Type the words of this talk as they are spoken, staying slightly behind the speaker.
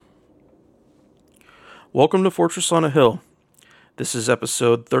Welcome to Fortress on a Hill. This is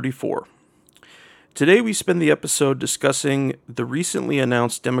episode 34. Today we spend the episode discussing the recently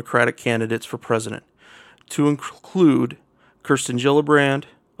announced Democratic candidates for president, to include Kirsten Gillibrand,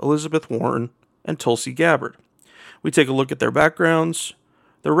 Elizabeth Warren, and Tulsi Gabbard. We take a look at their backgrounds,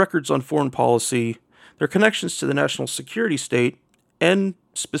 their records on foreign policy, their connections to the national security state, and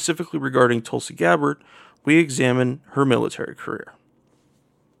specifically regarding Tulsi Gabbard, we examine her military career.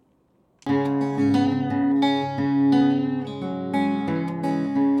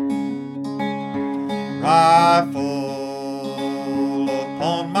 Rifle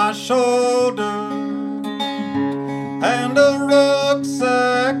upon my shoulder and a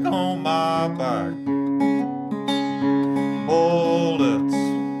rucksack on my back. Bullets,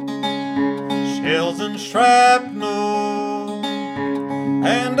 shells and shrapnel,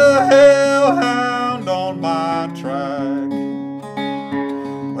 and a hellhound on my track.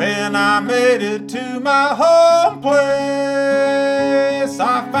 When I made it to my home place,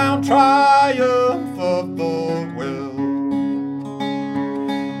 I found triumph of the will.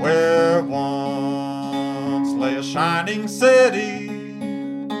 Where once lay a shining city,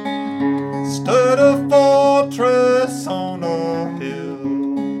 stood a fortress on a hill.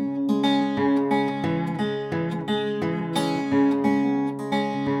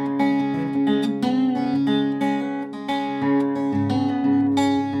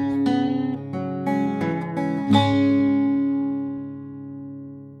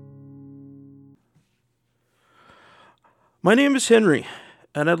 My name is Henry,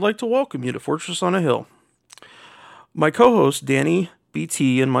 and I'd like to welcome you to Fortress on a Hill. My co-host Danny,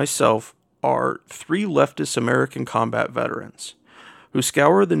 BT, and myself are three leftist American combat veterans who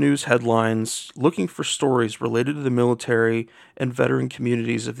scour the news headlines looking for stories related to the military and veteran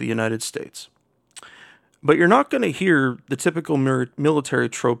communities of the United States. But you're not going to hear the typical military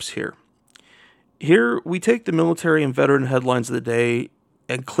tropes here. Here, we take the military and veteran headlines of the day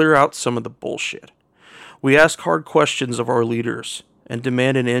and clear out some of the bullshit. We ask hard questions of our leaders and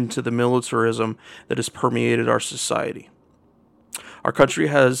demand an end to the militarism that has permeated our society. Our country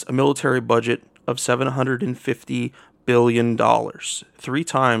has a military budget of $750 billion, 3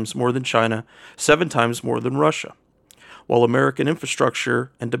 times more than China, 7 times more than Russia, while American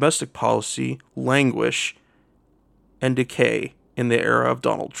infrastructure and domestic policy languish and decay in the era of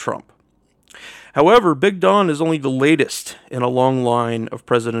Donald Trump. However, Big Don is only the latest in a long line of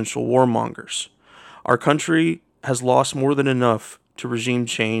presidential warmongers. Our country has lost more than enough to regime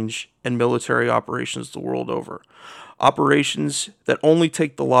change and military operations the world over. Operations that only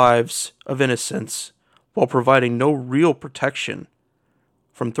take the lives of innocents while providing no real protection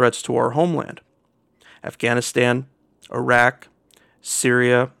from threats to our homeland. Afghanistan, Iraq,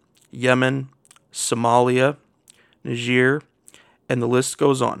 Syria, Yemen, Somalia, Niger, and the list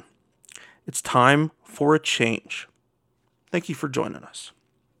goes on. It's time for a change. Thank you for joining us.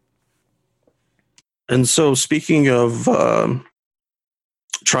 And so, speaking of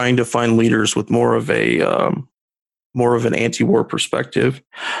trying to find leaders with more of an anti-war perspective,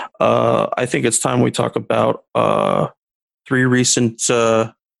 I think it's time we talk about 3 recent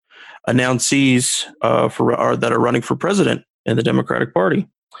announcees that are running for president in the Democratic Party.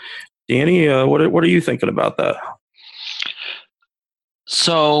 Danny, what are you thinking about that?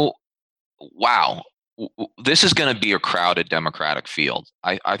 So, wow. This is going to be a crowded Democratic field.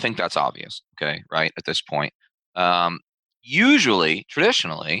 I think that's obvious, okay, right, at this point.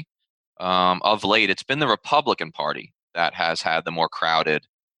 Traditionally, of late, it's been the Republican Party that has had the more crowded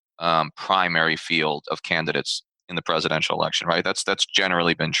primary field of candidates in the presidential election, right? That's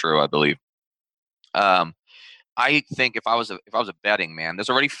generally been true, I believe. I think if I was a betting man, there's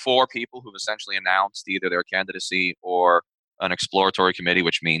already 4 people who've essentially announced either their candidacy or an exploratory committee,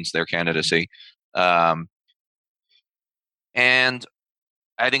 which means their candidacy. And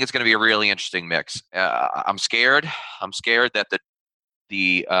I think it's going to be a really interesting mix. I'm scared. I'm scared that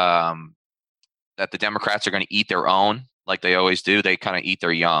the Democrats are going to eat their own, like they always do. They kind of eat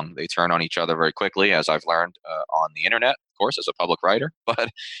their young. They turn on each other very quickly, as I've learned on the internet, of course, as a public writer. But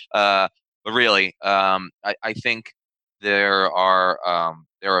really, I think there are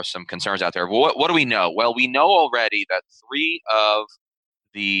some concerns out there. What do we know? Well, we know already that 3 of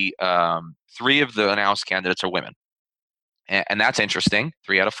the announced candidates are women, and that's interesting.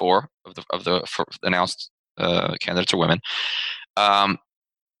 3 out of 4 of the announced candidates are women.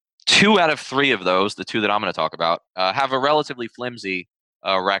 2 out of 3 of those, the 2 that I'm going to talk about, have a relatively flimsy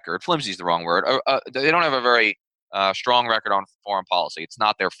record. Flimsy is the wrong word. They don't have a very strong record on foreign policy. It's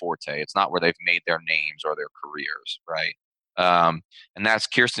not their forte. It's not where they've made their names or their careers, right? And that's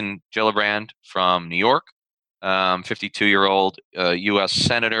Kirsten Gillibrand from New York 52-year-old U.S.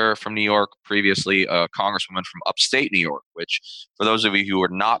 Senator from New York, previously a Congresswoman from upstate New York, which, for those of you who are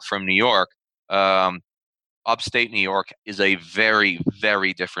not from New York, upstate New York is a very,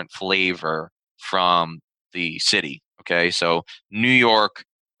 very different flavor from the city. Okay, so New York,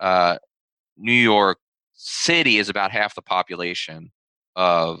 New York City is about half the population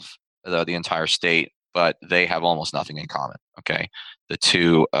of the entire state, but they have almost nothing in common. Okay, the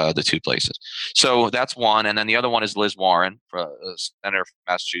two places. So that's one, and then the other one is Liz Warren, Senator from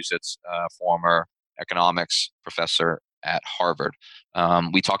Massachusetts, former economics professor at Harvard.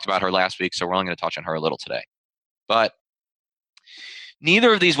 We talked about her last week, so we're only going to touch on her a little today. But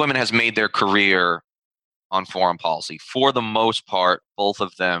neither of these women has made their career on foreign policy. For the most part, both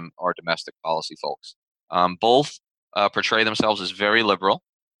of them are domestic policy folks. Both portray themselves as very liberal,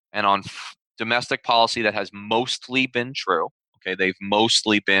 and on domestic policy that has mostly been true. Okay, they've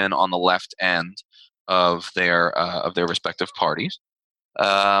mostly been on the left end of their respective parties.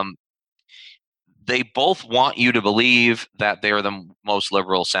 They both want you to believe that they're the most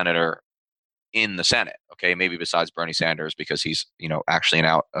liberal senator in the Senate. Okay, maybe besides Bernie Sanders, because he's actually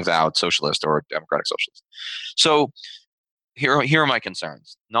an avowed socialist or democratic socialist. So here are my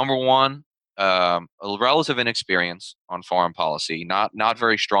concerns. Number one, a relative inexperience on foreign policy, not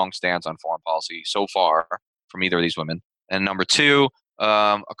very strong stance on foreign policy so far from either of these women. And number two,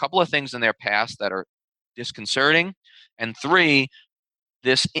 a couple of things in their past that are disconcerting. And three,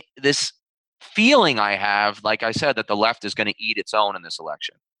 this feeling I have, like I said, that the left is going to eat its own in this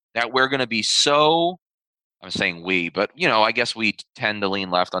election. That we're going to be so, I'm saying we, but I guess we tend to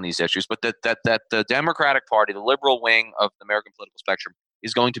lean left on these issues, but that the Democratic Party, the liberal wing of the American political spectrum,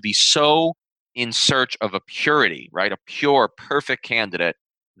 is going to be so in search of a purity, right? A pure, perfect candidate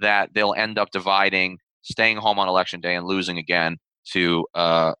that they'll end up dividing, staying home on election day and losing again to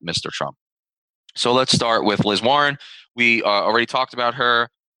Mr. Trump. So let's start with Liz Warren. We already talked about her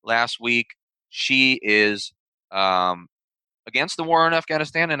last week. She is against the war in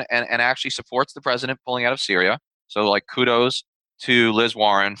Afghanistan and actually supports the president pulling out of Syria. So kudos to Liz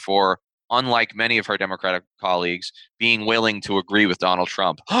Warren for, unlike many of her Democratic colleagues, being willing to agree with Donald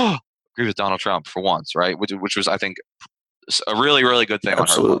Trump. Agree with Donald Trump for once, right? Which was, I think, a really, really good thing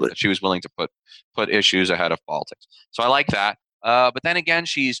Absolutely. on her part, that she was willing to put issues ahead of politics. So I like that. But then again,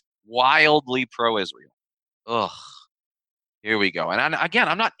 she's wildly pro-Israel. Ugh. Here we go. And again,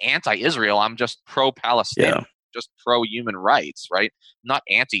 I'm not anti-Israel. I'm just pro-Palestinian. Yeah. Just pro-human rights, right? I'm not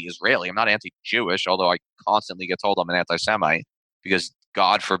anti-Israeli. I'm not anti-Jewish, although I constantly get told I'm an anti-Semite because,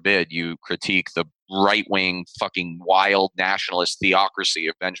 God forbid, you critique the right-wing fucking wild nationalist theocracy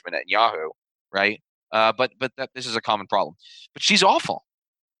of Benjamin Netanyahu, right? But this is a common problem. But she's awful.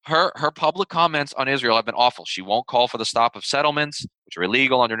 Her public comments on Israel have been awful. She won't call for the stop of settlements, which are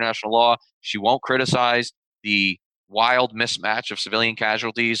illegal under national law. She won't criticize the wild mismatch of civilian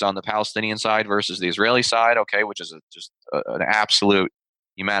casualties on the Palestinian side versus the Israeli side, okay, which is just an absolute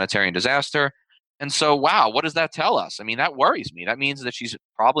humanitarian disaster. And so, wow, what does that tell us? I mean, that worries me. That means that she's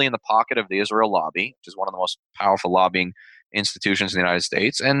probably in the pocket of the Israel lobby, which is one of the most powerful lobbying institutions in the United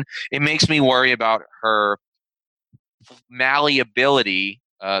States. And it makes me worry about her malleability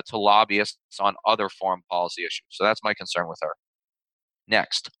to lobbyists on other foreign policy issues. So that's my concern with her.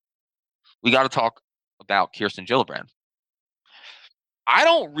 Next, we got to talk about Kirsten Gillibrand. I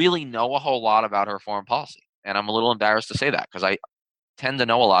don't really know a whole lot about her foreign policy, and I'm a little embarrassed to say that because I tend to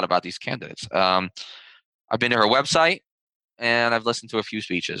know a lot about these candidates. I've been to her website, and I've listened to a few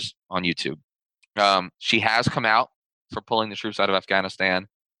speeches on YouTube. She has come out for pulling the troops out of Afghanistan,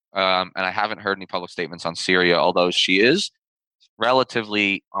 and I haven't heard any public statements on Syria, although she is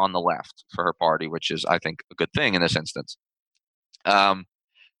relatively on the left for her party, which is, I think, a good thing in this instance.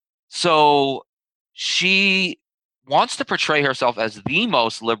 So she wants to portray herself as the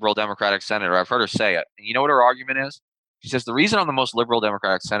most liberal Democratic senator. I've heard her say it. And you know what her argument is? She says, the reason I'm the most liberal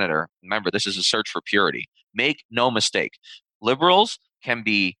Democratic senator, remember, this is a search for purity. Make no mistake. Liberals can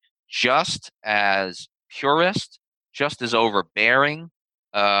be just as purist, just as overbearing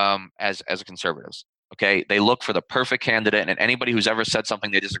as conservatives. Okay, they look for the perfect candidate, and anybody who's ever said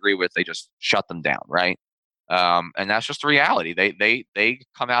something they disagree with, they just shut them down, right? And that's just the reality. They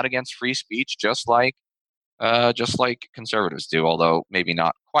come out against free speech just like conservatives do, although maybe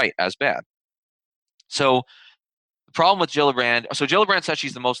not quite as bad. So the problem with Gillibrand, so Gillibrand says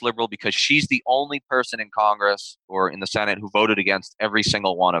she's the most liberal because she's the only person in Congress or in the Senate who voted against every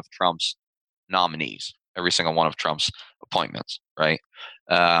single one of Trump's nominees, every single one of Trump's appointments, right?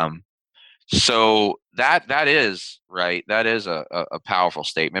 So that is right. That is a powerful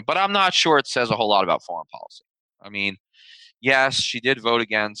statement, but I'm not sure it says a whole lot about foreign policy. I mean, yes, she did vote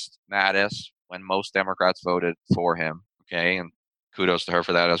against Mattis when most Democrats voted for him. Okay, and kudos to her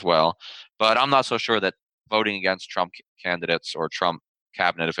for that as well. But I'm not so sure that voting against Trump candidates or Trump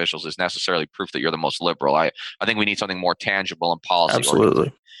cabinet officials is necessarily proof that you're the most liberal. I think we need something more tangible and policy oriented.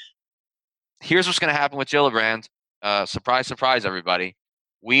 Absolutely. Here's what's going to happen with Gillibrand. Surprise, surprise, everybody.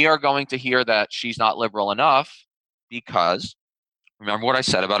 We are going to hear that she's not liberal enough because remember what I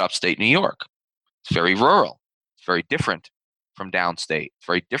said about upstate New York. It's very rural. It's very different from downstate. It's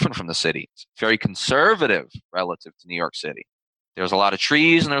very different from the city. It's very conservative relative to New York City. There's a lot of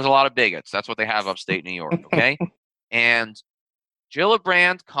trees and there's a lot of bigots. That's what they have upstate New York, okay? And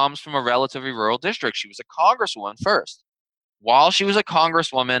Gillibrand comes from a relatively rural district. She was a congresswoman first. While she was a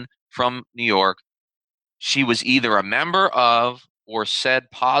congresswoman from New York, she was either a member of or said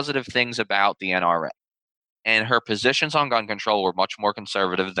positive things about the NRA. And her positions on gun control were much more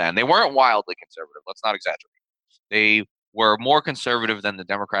conservative then. They weren't wildly conservative. Let's not exaggerate. They were more conservative than the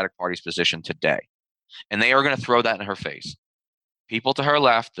Democratic Party's position today. And they are going to throw that in her face. People to her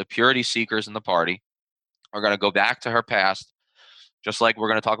left, the purity seekers in the party, are going to go back to her past, just like we're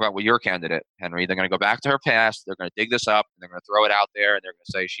going to talk about with your candidate, Henry. They're going to go back to her past. They're going to dig this up. And they're going to throw it out there. And they're going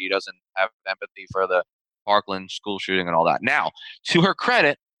to say she doesn't have empathy for the Parkland school shooting and all that. Now, to her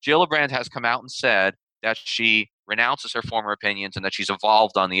credit, Gillibrand has come out and said that she renounces her former opinions and that she's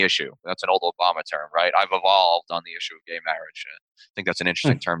evolved on the issue. That's an old Obama term, right? I've evolved on the issue of gay marriage. I think that's an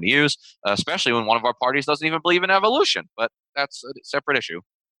interesting term to use, especially when one of our parties doesn't even believe in evolution. But that's a separate issue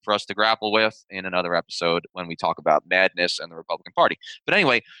for us to grapple with in another episode when we talk about madness and the Republican Party. But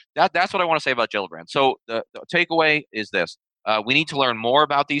anyway, that's what I want to say about Gillibrand. So the takeaway is this. We need to learn more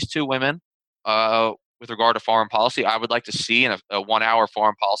about these two women with regard to foreign policy. I would like to see a 1-hour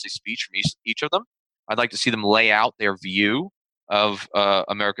foreign policy speech from each of them. I'd like to see them lay out their view of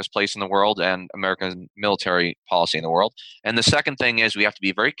America's place in the world and American military policy in the world. And the second thing is we have to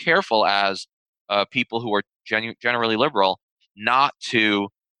be very careful as people who are generally liberal not to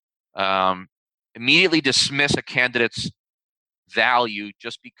immediately dismiss a candidate's value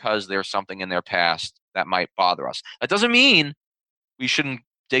just because there's something in their past that might bother us. That doesn't mean we shouldn't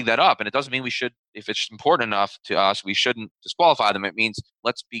dig that up, and it doesn't mean we should, if it's important enough to us, we shouldn't disqualify them. It means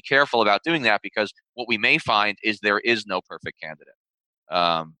let's be careful about doing that, because what we may find is there is no perfect candidate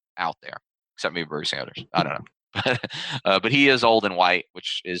out there, except maybe Bernie Sanders. I don't know. But he is old and white,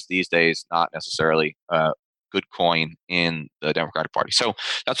 which is these days not necessarily good coin in the Democratic Party. So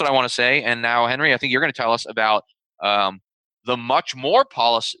that's what I want to say. And now, Henry, I think you're going to tell us about the much more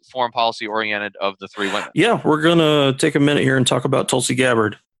foreign policy oriented of the three women. Yeah, we're going to take a minute here and talk about Tulsi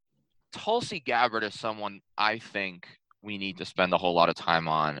Gabbard. Tulsi Gabbard is someone I think we need to spend a whole lot of time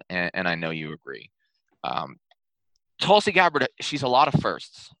on, and I know you agree. Tulsi Gabbard, she's a lot of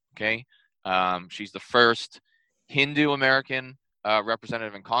firsts, okay? She's the first Hindu American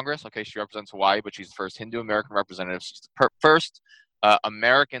representative in Congress. Okay, she represents Hawaii, but she's the first Hindu American representative. She's the first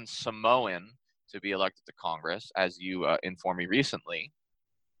American Samoan to be elected to Congress, as you informed me recently.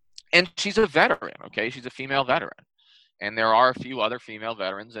 And she's a veteran, okay? She's a female veteran. And there are a few other female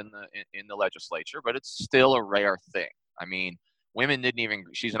veterans in the legislature, but it's still a rare thing. I mean, women didn't even,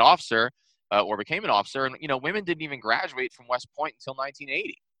 she's an officer or became an officer, and, women didn't even graduate from West Point until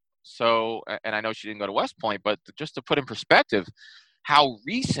 1980. So, and I know she didn't go to West Point, but just to put in perspective how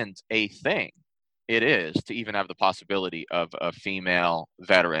recent a thing it is to even have the possibility of a female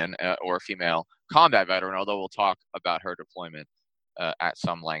veteran or a female combat veteran, although we'll talk about her deployment at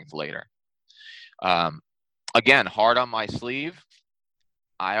some length later. Again, hard on my sleeve,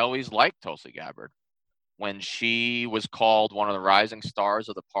 I always liked Tulsi Gabbard. When she was called one of the rising stars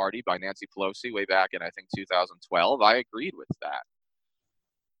of the party by Nancy Pelosi way back in, I think, 2012, I agreed with that.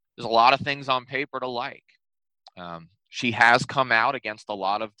 There's a lot of things on paper to like. She has come out against a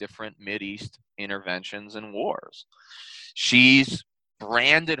lot of different Mideast interventions and wars. She's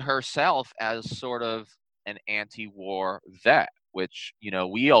branded herself as sort of an anti-war vet, which,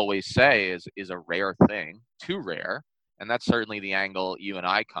 we always say is a rare thing, too rare. And that's certainly the angle you and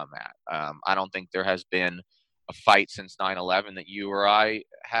I come at. I don't think there has been a fight since 9/11 that you or I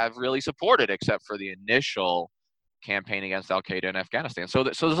have really supported, except for the initial campaign against Al-Qaeda in Afghanistan. So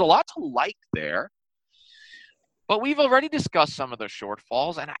there's a lot to like there. But we've already discussed some of the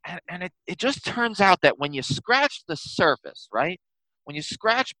shortfalls, and it just turns out that when you scratch the surface, right? When you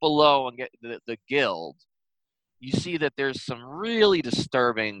scratch below and get the guild, you see that there's some really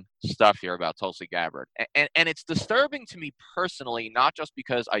disturbing stuff here about Tulsi Gabbard. And it's disturbing to me personally, not just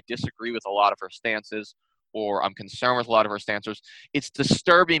because I disagree with a lot of her stances or I'm concerned with a lot of her stances. It's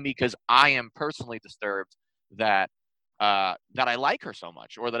disturbing because I am personally disturbed that I like her so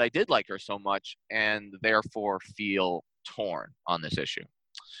much, or that I did like her so much, and therefore feel torn on this issue.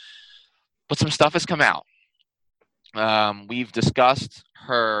 But some stuff has come out. We've discussed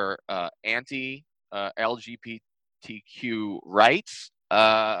her anti-LGBTQ rights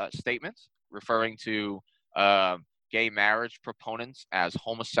statements, referring to gay marriage proponents as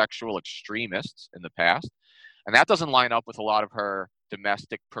homosexual extremists in the past. And that doesn't line up with a lot of her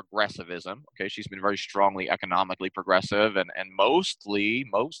domestic progressivism. Okay, she's been very strongly economically progressive and mostly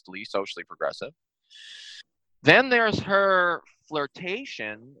socially progressive. Then there's her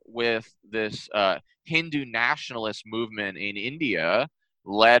flirtation with this Hindu nationalist movement in India,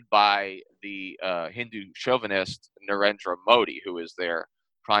 led by the Hindu chauvinist Narendra Modi, who is their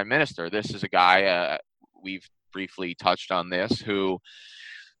prime minister. This is a guy, we've briefly touched on this, who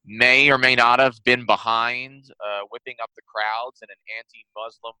may or may not have been behind whipping up the crowds in an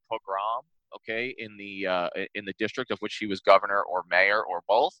anti-Muslim pogrom, okay, in the district of which he was governor or mayor or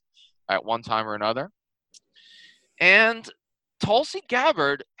both at one time or another. And Tulsi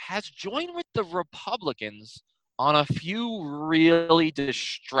Gabbard has joined with the Republicans on a few really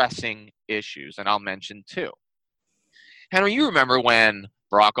distressing issues, and I'll mention two. Henry, you remember when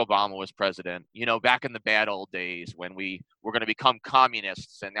Barack Obama was president, back in the bad old days when we were going to become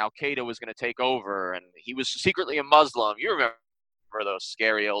communists and Al Qaeda was going to take over and he was secretly a Muslim. You remember those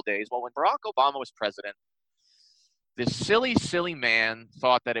scary old days. Well, when Barack Obama was president, this silly man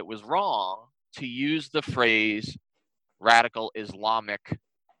thought that it was wrong to use the phrase radical Islamic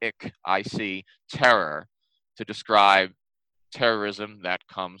terror to describe terrorism that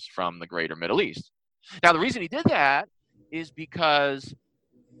comes from the greater Middle East. Now, the reason he did that is because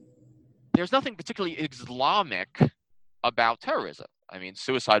there's nothing particularly Islamic about terrorism. I mean,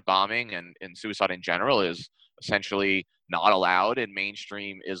 suicide bombing and suicide in general is essentially not allowed in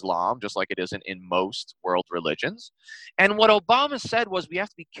mainstream Islam, just like it isn't in most world religions. And what Obama said was we have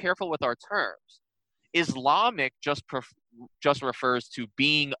to be careful with our terms. Islamic just refers to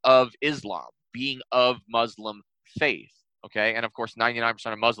being of Islam, being of Muslim faith, okay? And of course, 99%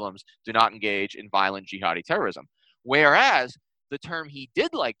 of Muslims do not engage in violent jihadi terrorism. Whereas the term he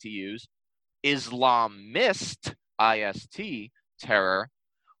did like to use, Islamist, I-S-T, terror,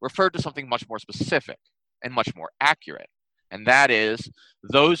 referred to something much more specific and much more accurate. And that is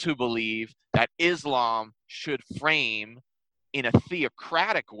those who believe that Islam should frame in a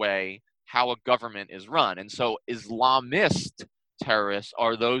theocratic way how a government is run. And so Islamist terrorists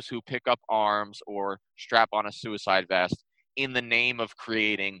are those who pick up arms or strap on a suicide vest in the name of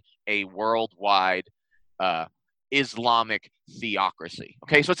creating a worldwide Islamic theocracy.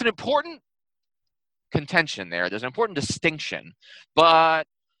 Okay, so it's an important contention there. There's an important distinction, but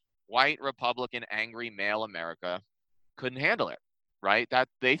white Republican angry male America couldn't handle it, right? That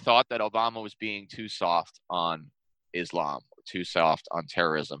they thought that Obama was being too soft on Islam, or too soft on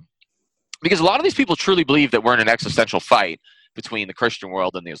terrorism. Because a lot of these people truly believe that we're in an existential fight between the Christian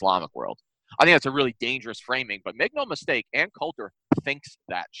world and the Islamic world. I think that's a really dangerous framing, but make no mistake, Ann Coulter thinks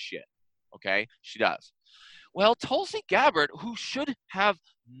that shit, okay? She does. Well, Tulsi Gabbard, who should have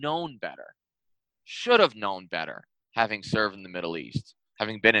known better, having served in the Middle East,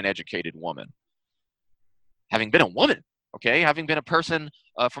 having been an educated woman, having been a woman, okay, having been a person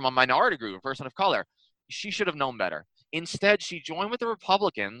from a minority group, a person of color, she should have known better. Instead, she joined with the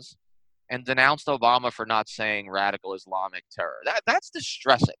Republicans and denounced Obama for not saying radical Islamic terror. That's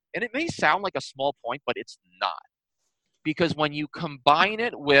distressing. And it may sound like a small point, but it's not. Because when you combine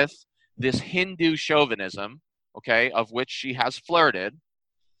it with this Hindu chauvinism, okay, of which she has flirted,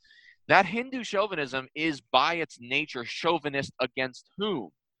 that Hindu chauvinism is by its nature chauvinist against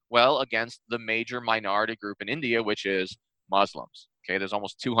whom? Well, against the major minority group in India, which is Muslims. Okay, there's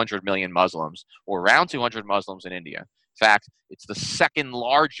almost 200 million Muslims, or around 200 Muslims in India. In fact, it's the second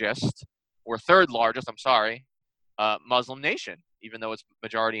largest, or third largest, Muslim nation, even though it's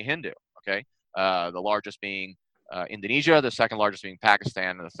majority Hindu, okay? The largest being Indonesia, the second largest being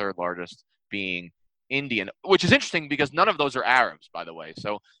Pakistan, and the third largest being Indian, which is interesting because none of those are Arabs, by the way.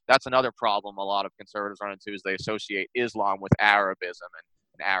 So that's another problem a lot of conservatives run into is they associate Islam with Arabism,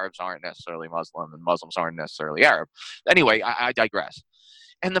 and Arabs aren't necessarily Muslim, and Muslims aren't necessarily Arab. Anyway, I digress.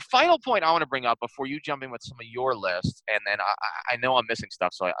 And the final point I want to bring up before you jump in with some of your lists, and then I know I'm missing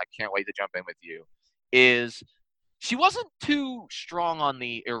stuff, so I can't wait to jump in with you, is she wasn't too strong on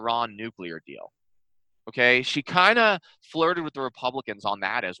the Iran nuclear deal. Okay? She kind of flirted with the Republicans on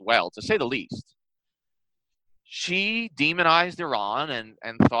that as well, to say the least. She demonized Iran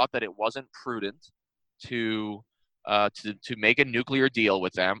and thought that it wasn't prudent to make a nuclear deal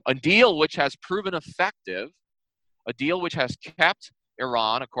with them, a deal which has proven effective, a deal which has kept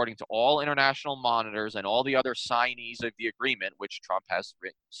Iran, according to all international monitors and all the other signees of the agreement, which Trump has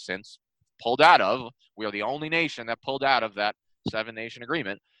since pulled out of. We are the only nation that pulled out of that 7-nation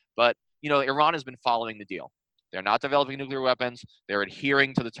agreement. But Iran has been following the deal. They're not developing nuclear weapons. They're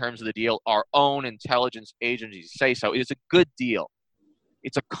adhering to the terms of the deal. Our own intelligence agencies say so. It is a good deal.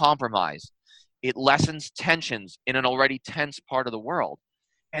 It's a compromise. It lessens tensions in an already tense part of the world.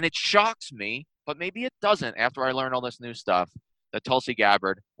 And it shocks me, but maybe it doesn't after I learn all this new stuff, that Tulsi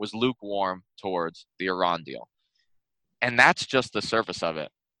Gabbard was lukewarm towards the Iran deal. And that's just the surface of it.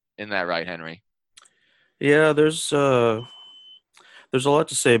 Isn't that right, Henry? Yeah, there's a lot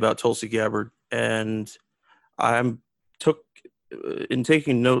to say about Tulsi Gabbard, and in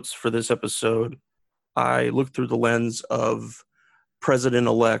taking notes for this episode, I looked through the lens of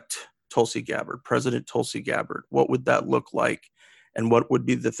President-elect Tulsi Gabbard, President Tulsi Gabbard. What would that look like? And what would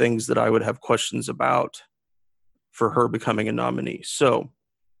be the things that I would have questions about for her becoming a nominee? So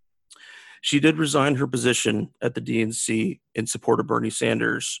she did resign her position at the DNC in support of Bernie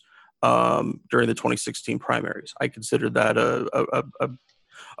Sanders during the 2016 primaries. I consider that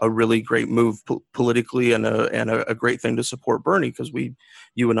a really great move politically and a great thing to support Bernie, because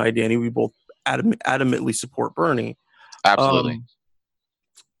you and I, Danny, we both adamantly support Bernie. Absolutely.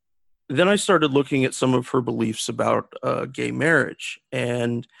 Then I started looking at some of her beliefs about gay marriage,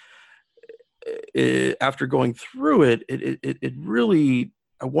 and after going through it really,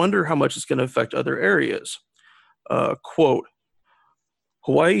 I wonder how much it's going to affect other areas. Quote,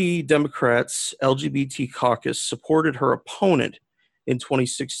 Hawaii Democrats LGBT caucus supported her opponent in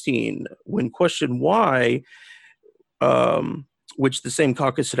 2016 when questioned why, which the same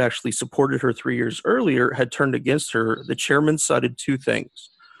caucus had actually supported her 3 years earlier, had turned against her. The chairman cited two things.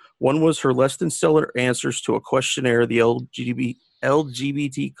 One was her less than stellar answers to a questionnaire the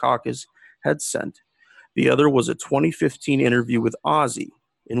LGBT caucus had sent. The other was a 2015 interview with Ozzy,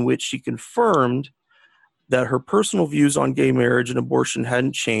 in which she confirmed that her personal views on gay marriage and abortion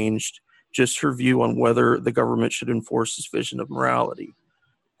hadn't changed, just her view on whether the government should enforce this vision of morality.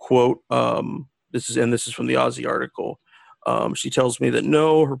 Quote, this is from the Ozzy article. She tells me that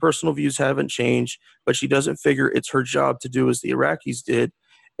no, her personal views haven't changed, but she doesn't figure it's her job to do as the Iraqis did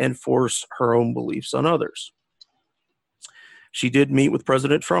and force her own beliefs on others. She did meet with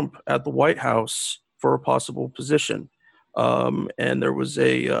President Trump at the White House for a possible position. And there was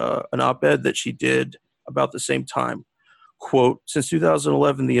an op-ed that she did about the same time. Quote, since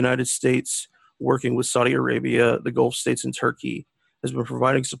 2011, the United States, working with Saudi Arabia, the Gulf states, and Turkey, has been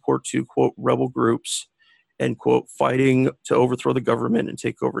providing support to, quote, rebel groups and, quote, fighting to overthrow the government and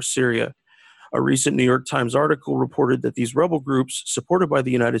take over Syria. A recent New York Times article reported that these rebel groups, supported by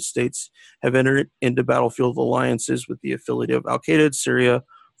the United States, have entered into battlefield alliances with the affiliate of al-Qaeda in Syria,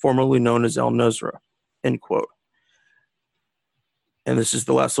 formerly known as al-Nusra, end quote. And this is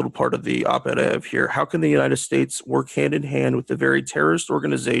the last little part of the op-ed I have here. How can the United States work hand in hand with the very terrorist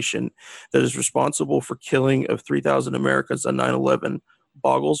organization that is responsible for killing of 3,000 Americans on 9/11?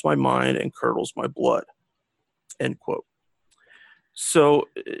 Boggles my mind and curdles my blood, end quote. So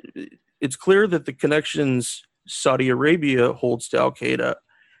it's clear that the connections Saudi Arabia holds to al-Qaeda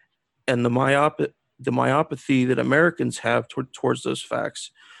and the myopathy that Americans have towards those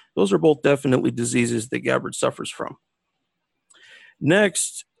facts, those are both definitely diseases that Gabbard suffers from.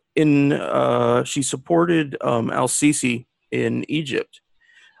 Next, she supported al-Sisi in Egypt.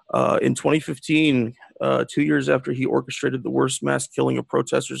 In 2015, 2 years after he orchestrated the worst mass killing of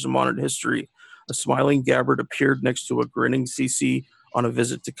protesters in modern history, a smiling Gabbard appeared next to a grinning Sisi on a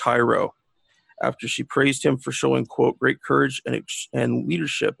visit to Cairo. After she praised him for showing, quote, great courage and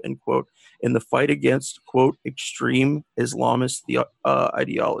leadership, end quote, in the fight against, quote, extreme Islamist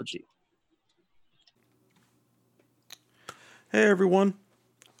ideology. Hey, everyone.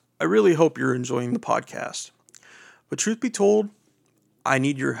 I really hope you're enjoying the podcast. But truth be told, I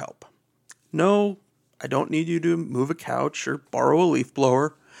need your help. No, I don't need you to move a couch or borrow a leaf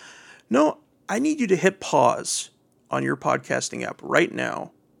blower. No, I need you to hit pause on your podcasting app right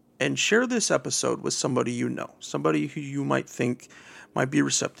now and share this episode with somebody you know, somebody who you might think might be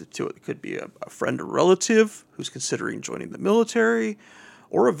receptive to it. It could be a friend or relative who's considering joining the military,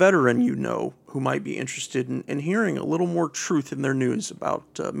 or a veteran you know who might be interested in hearing a little more truth in their news about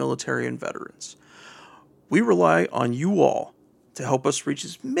military and veterans. We rely on you all to help us reach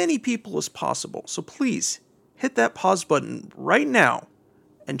as many people as possible. So please hit that pause button right now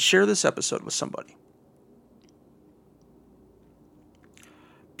and share this episode with somebody.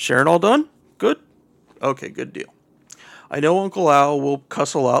 Sharing all done? Good? Okay, good deal. I know Uncle Al will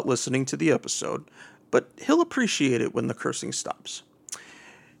cuss a lot listening to the episode, but he'll appreciate it when the cursing stops.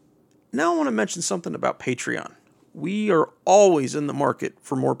 Now I want to mention something about Patreon. We are always in the market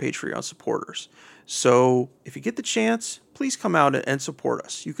for more Patreon supporters. So if you get the chance, please come out and support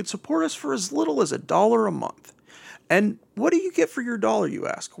us. You can support us for as little as $1 a month. And what do you get for your dollar, you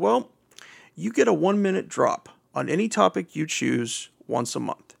ask? Well, You get a 1-minute drop on any topic you choose once a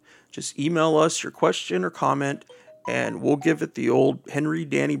month. Just email us your question or comment, and we'll give it the old Henry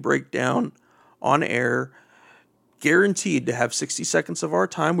Danny breakdown on air. Guaranteed to have 60 seconds of our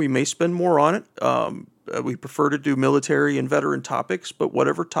time. We may spend more on it. We prefer to do military and veteran topics, but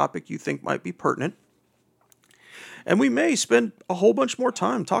whatever topic you think might be pertinent. And we may spend a whole bunch more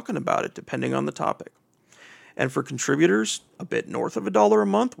time talking about it, depending on the topic. And for contributors, a bit north of $1 a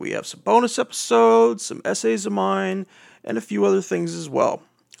month, we have some bonus episodes, some essays of mine, and a few other things as well.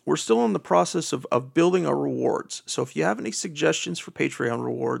 We're still in the process of building our rewards, so if you have any suggestions for Patreon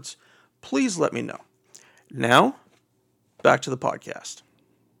rewards, please let me know. Now, back to the podcast.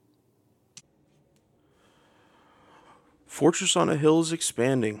 Fortress on a Hill is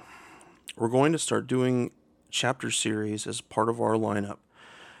expanding. We're going to start doing chapter series as part of our lineup.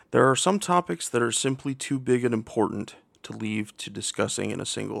 There are some topics that are simply too big and important to leave to discussing in a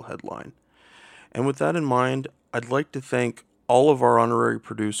single headline. And with that in mind, I'd like to thank all of our honorary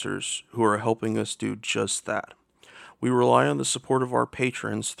producers who are helping us do just that. We rely on the support of our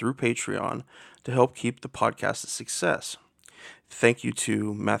patrons through Patreon to help keep the podcast a success. Thank you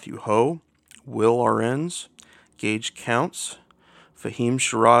to Matthew Ho, Will Arens, Gage Counts, Fahim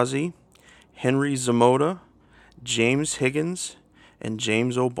Shirazi, Henry Zamoda, James Higgins, and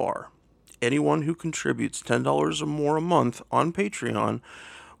James O'Barr. Anyone who contributes $10 or more a month on Patreon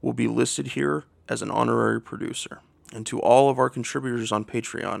will be listed here as an honorary producer. And to all of our contributors on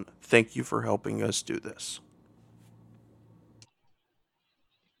Patreon, thank you for helping us do this.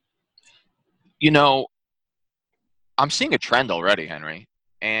 You know, I'm seeing a trend already, Henry,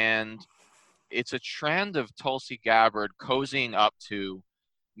 and it's a trend of Tulsi Gabbard cozying up to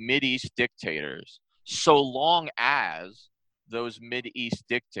Mideast dictators, so long as those Mideast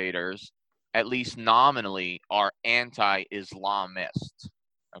dictators, at least nominally, are anti-Islamist.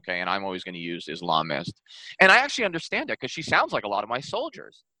 Okay, and I'm always going to use Islamist. And I actually understand that because she sounds like a lot of my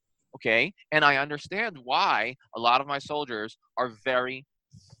soldiers. Okay, and I understand why a lot of my soldiers are very,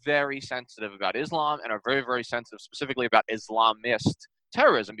 very sensitive about Islam and are very, very sensitive specifically about Islamist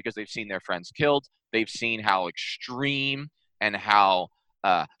terrorism because they've seen their friends killed. They've seen how extreme and how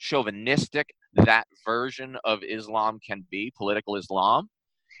chauvinistic that version of Islam can be, political Islam.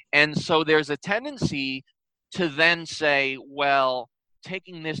 And so there's a tendency to then say, well,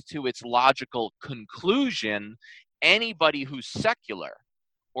 taking this to its logical conclusion, anybody who's secular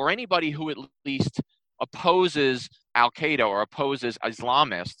or anybody who at least opposes Al-Qaeda or opposes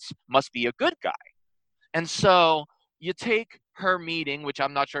Islamists must be a good guy. And so you take her meeting, which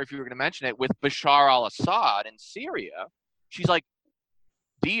I'm not sure if you were going to mention it, with Bashar al-Assad in Syria. She's like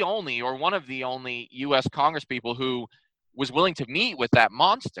the only or one of the only U.S. congresspeople who was willing to meet with that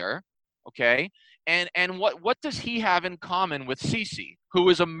monster, okay? And what does he have in common with Sisi, who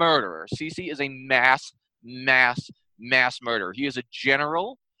is a murderer? Sisi is a mass murderer. He is a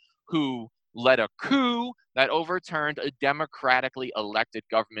general who led a coup that overturned a democratically elected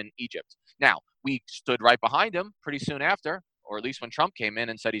government in Egypt. Now, we stood right behind him pretty soon after, or at least when Trump came in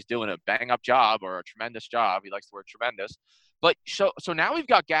and said he's doing a bang-up job or a tremendous job. He likes the word tremendous. But so now we've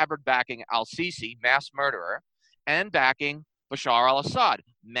got Gabbard backing al-Sisi, mass murderer, and backing Bashar al-Assad,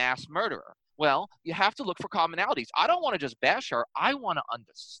 mass murderer. Well, you have to look for commonalities. I don't want to just bash her. I want to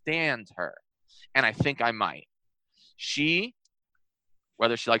understand her. And I think I might. She,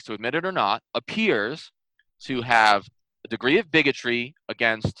 whether she likes to admit it or not, appears to have a degree of bigotry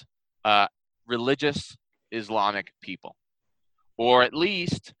against religious Islamic people, or at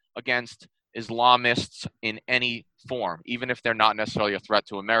least against Islamists in any form, even if they're not necessarily a threat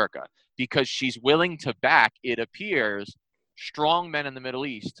to America, because she's willing to back, it appears, strong men in the Middle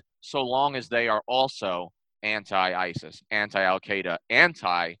East, so long as they are also anti-ISIS, anti-Al-Qaeda,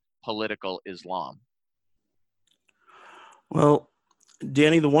 anti-political Islam. Well,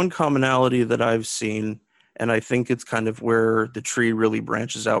 Danny, the one commonality that I've seen, and I think it's kind of where the tree really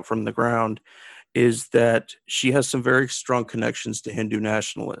branches out from the ground, is that she has some very strong connections to Hindu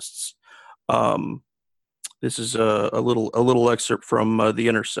nationalists. This is a little excerpt from The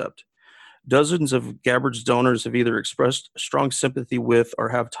Intercept. Dozens of Gabbard's donors have either expressed strong sympathy with or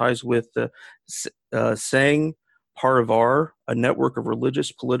have ties with the Sangh Parivar, a network of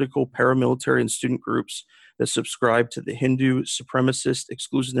religious, political, paramilitary, and student groups that subscribe to the Hindu supremacist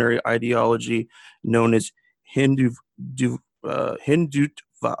exclusionary ideology known as Hindutva.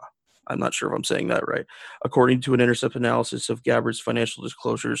 I'm not sure if I'm saying that right. According to an Intercept analysis of Gabbard's financial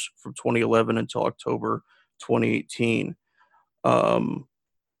disclosures from 2011 until October 2018.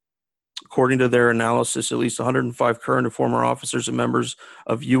 According to their analysis, at least 105 current and former officers and members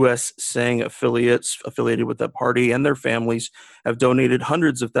of U.S. Sang affiliates affiliated with that party and their families have donated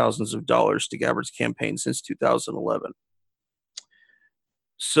hundreds of thousands of dollars to Gabbard's campaign since 2011.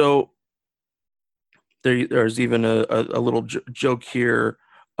 So there's even a little joke here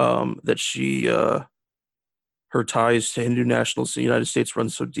that her ties to Hindu nationalists in the United States run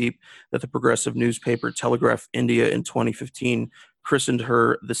so deep that the progressive newspaper Telegraph India in 2015 christened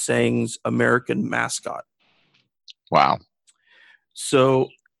her the Sang's American mascot. Wow. So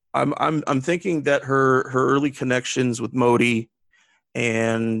I'm thinking that her early connections with Modi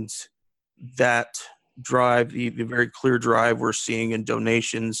and that drive, the very clear drive we're seeing in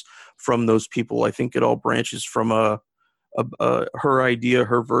donations from those people, I think it all branches from her idea,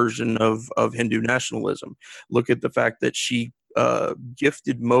 her version of Hindu nationalism. Look at the fact that she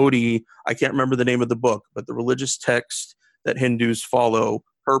gifted Modi, I can't remember the name of the book, but the religious text that Hindus follow,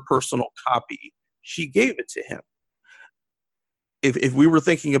 her personal copy, she gave it to him. If we were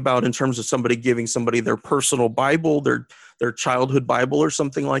thinking about in terms of somebody giving somebody their personal Bible, their childhood Bible or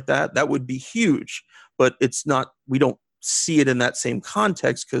something like that, that would be huge. But it's not, we don't see it in that same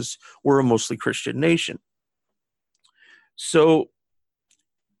context because we're a mostly Christian nation. So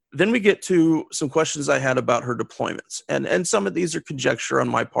then we get to some questions I had about her deployments. And some of these are conjecture on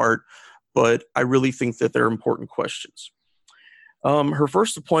my part, but I really think that they're important questions. Her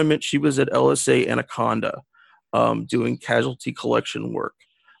first deployment, she was at LSA Anaconda doing casualty collection work.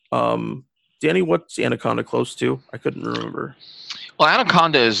 Danny, what's Anaconda close to? I couldn't remember. Well,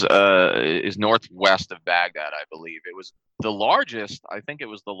 Anaconda is northwest of Baghdad, I believe. It was the largest, I think it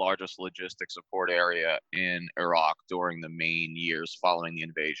was the largest logistics support area in Iraq during the main years following the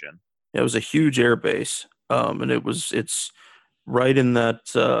invasion. It was a huge air base, and it's right in that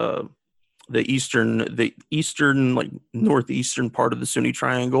the eastern, like northeastern part of the Sunni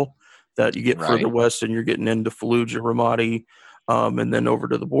Triangle that you get further west, and you're getting into Fallujah, Ramadi, and then over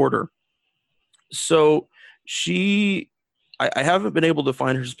to the border. So I haven't been able to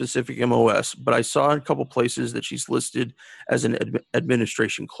find her specific MOS, but I saw in a couple places that she's listed as an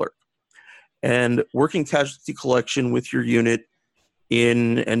administration clerk. And working casualty collection with your unit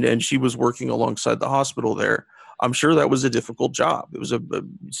and she was working alongside the hospital there. I'm sure that was a difficult job. It was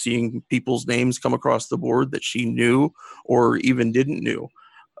seeing people's names come across the board that she knew or even didn't know,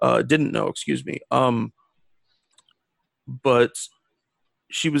 excuse me. But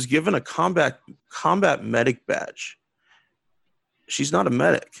she was given a combat medic badge. She's not a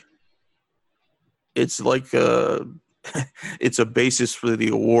medic. It's like it's a basis for the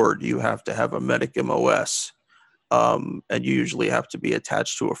award. You have to have a medic MOS, and you usually have to be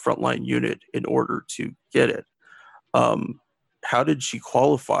attached to a frontline unit in order to get it. How did she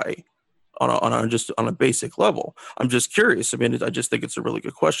qualify on a basic level? I'm just curious. I mean, I just think it's a really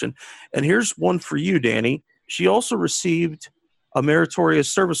good question. And here's one for you, Danny. She also received a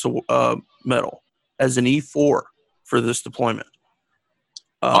Meritorious Service Medal as an E4 for this deployment.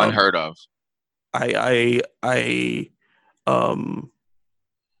 Unheard of. That's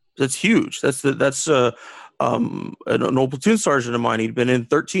huge. That's an old platoon sergeant of mine. He'd been in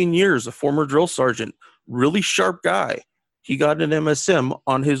 13 years, a former drill sergeant, really sharp guy. He got an MSM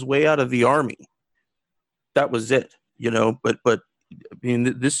on his way out of the Army. That was it, but I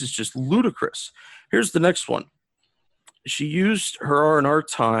mean, this is just ludicrous. Here's the next one. She used her R&R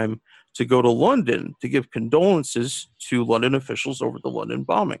time to go to London to give condolences to London officials over the London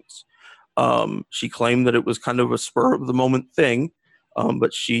bombings. She claimed that it was kind of a spur of the moment thing,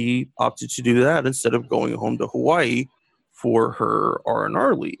 but she opted to do that instead of going home to Hawaii for her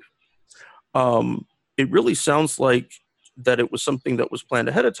R&R leave. It really sounds like that it was something that was planned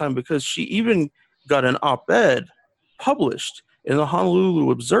ahead of time, because she even got an op-ed published in the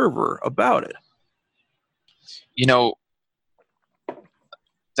Honolulu Observer about it.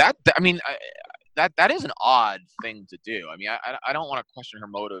 That is an odd thing to do. I mean, I don't want to question her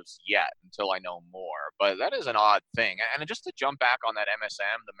motives yet until I know more, but that is an odd thing. And just to jump back on that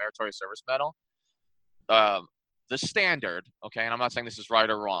MSM, the Meritorious Service Medal, the standard, okay, and I'm not saying this is right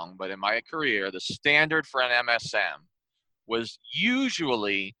or wrong, but in my career, the standard for an MSM was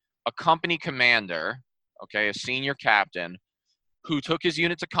usually a company commander, okay, a senior captain, who took his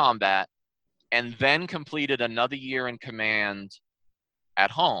unit to combat and then completed another year in command at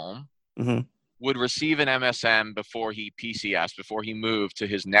home, would receive an MSM before he PCS, before he moved to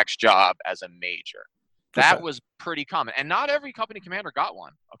his next job as a major. That was pretty common. And not every company commander got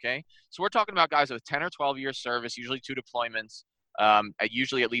one, okay? So we're talking about guys with 10 or 12 years service, usually 2 deployments,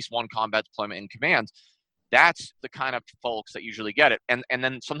 usually at least 1 combat deployment in command. That's the kind of folks that usually get it. And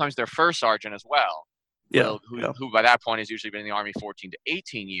then sometimes their first sergeant as well, who by that point has usually been in the Army 14 to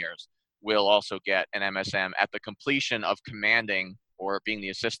 18 years. will also get an MSM at the completion of commanding or being the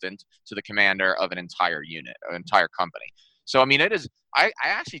assistant to the commander of an entire unit, an entire company. So, I mean, it is, I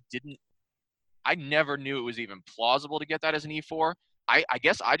actually didn't, I never knew it was even plausible to get that as an E4. I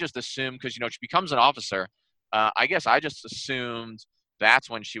guess I just assumed, because, she becomes an officer, I guess I just assumed that's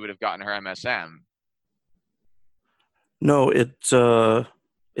when she would have gotten her MSM. No, it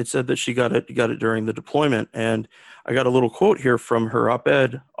said that she got it during the deployment, and I got a little quote here from her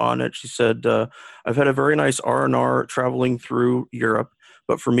op-ed on it. She said, "I've had a very nice R&R traveling through Europe,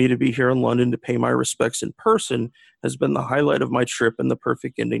 but for me to be here in London to pay my respects in person has been the highlight of my trip and the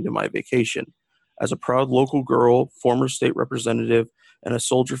perfect ending to my vacation. As a proud local girl, former state representative, and a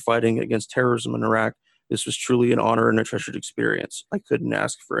soldier fighting against terrorism in Iraq, this was truly an honor and a treasured experience. I couldn't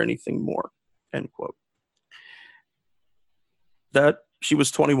ask for anything more." End quote. That she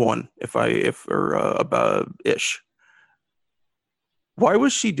was 21, about ish. Why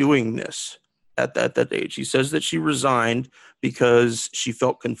was she doing this at that age? She says that she resigned because she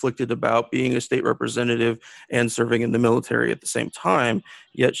felt conflicted about being a state representative and serving in the military at the same time.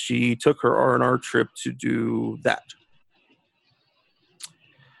 Yet she took her R&R trip to do that.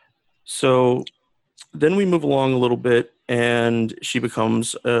 So then we move along a little bit, and she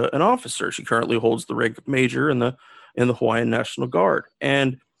becomes an officer. She currently holds the rank of major in the Hawaiian National Guard.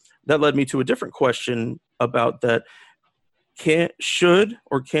 And that led me to a different question about that. Can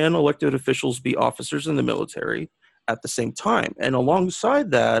elected officials be officers in the military at the same time? And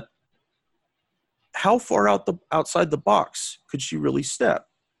alongside that, how far outside the box could she really step?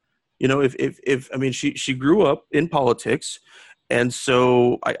 She grew up in politics, and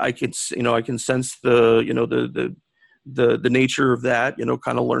so I can sense the nature of that,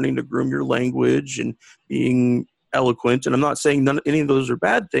 kind of learning to groom your language and being eloquent. And I'm not saying any of those are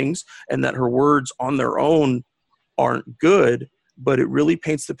bad things and that her words on their own aren't good, but it really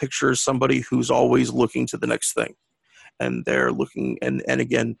paints the picture of somebody who's always looking to the next thing. And they're looking, and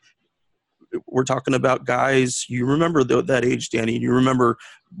again, we're talking about guys, you remember that age, Danny, and you remember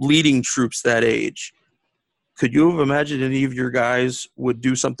leading troops that age. Could you have imagined any of your guys would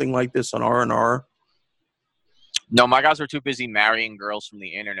do something like this on R&R? No, my guys were too busy marrying girls from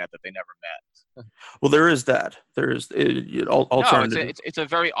the internet that they never met. Well, there is that. There is alternative. No, it's a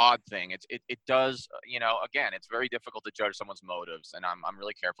very odd thing. It does, again, it's very difficult to judge someone's motives, and I'm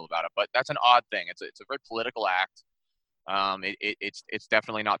really careful about it. But that's an odd thing. It's a very political act. It's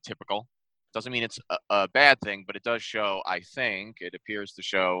definitely not typical. Doesn't mean it's a bad thing, but it does show, I think, it appears to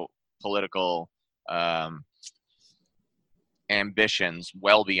show political ambitions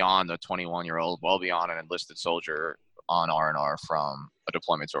well beyond a 21-year-old, well beyond an enlisted soldier on R&R from a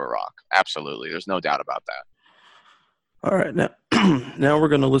deployment to Iraq. Absolutely. There's no doubt about that. All right. Now we're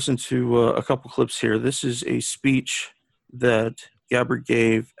going to listen to a couple clips here. This is a speech that Gabbard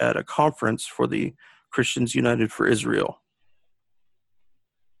gave at a conference for the Christians United for Israel.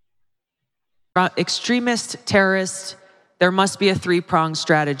 Extremist, terrorist, there must be a three-pronged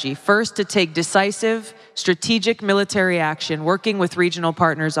strategy. First, to take decisive, strategic military action, working with regional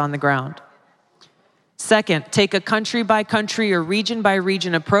partners on the ground. Second, take a country-by-country or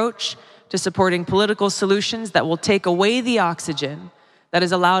region-by-region approach to supporting political solutions that will take away the oxygen that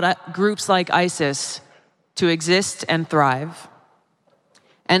has allowed groups like ISIS to exist and thrive.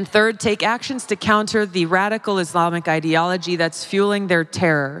 And third, take actions to counter the radical Islamic ideology that's fueling their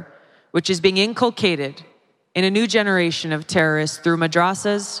terror, which is being inculcated in a new generation of terrorists through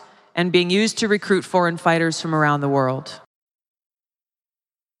madrasas and being used to recruit foreign fighters from around the world.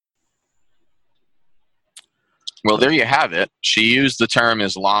 Well, there you have it. She used the term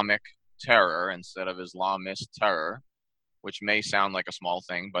Islamic terror instead of Islamist terror, which may sound like a small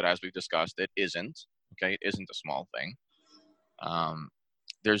thing, but as we've discussed, it isn't. Okay, it isn't a small thing.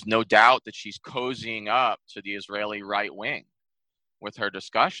 There's no doubt that she's cozying up to the Israeli right wing with her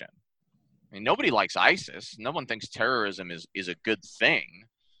discussion. I mean, nobody likes ISIS. No one thinks terrorism is a good thing.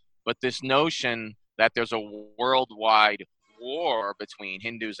 But this notion that there's a worldwide war between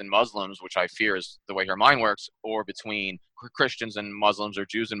Hindus and Muslims, which I fear is the way her mind works, or between Christians and Muslims or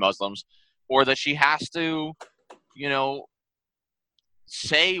Jews and Muslims, or that she has to,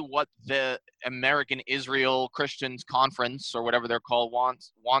 say what the American Israel Christians Conference or whatever they're called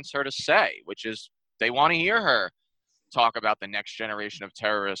wants her to say, which is they want to hear her talk about the next generation of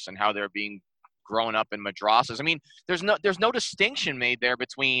terrorists and how they're being grown up in madrasas. I mean, there's no distinction made there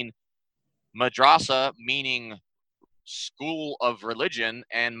between madrasa, meaning school of religion,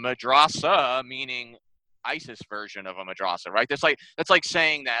 and madrasa, meaning ISIS version of a madrasa, right? That's like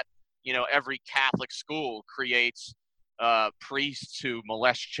saying that, every Catholic school creates priests who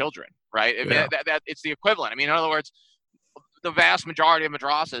molest children, right? I mean, that it's the equivalent. I mean, in other words, the vast majority of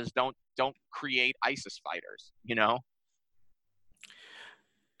madrasas don't create ISIS fighters,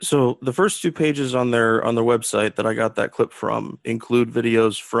 So the first 2 pages on their website that I got that clip from include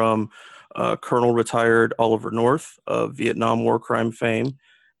videos from Colonel retired Oliver North of Vietnam war crime fame,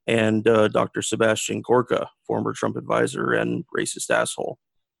 and Dr. Sebastian Gorka, former Trump advisor and racist asshole.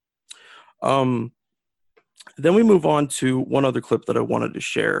 Then we move on to one other clip that I wanted to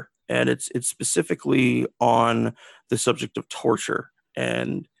share, and it's specifically on the subject of torture.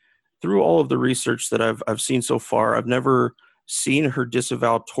 And through all of the research that I've seen so far, I've never seen her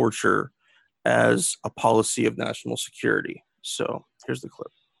disavow torture as a policy of national security. So here's the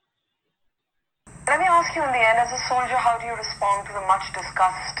clip. Let me ask you, in the end, as a soldier, how do you respond to the much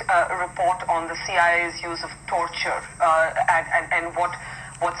discussed report on the CIA's use of torture and what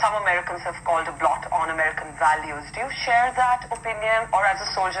some Americans have called a blot on American values? Do you share that opinion, or as a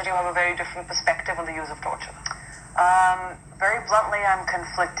soldier, do you have a very different perspective on the use of torture? Very bluntly, I'm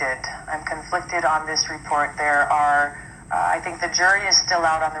conflicted. I'm conflicted on this report. There are, I think the jury is still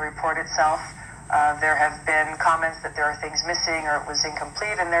out on the report itself. There have been comments that there are things missing or it was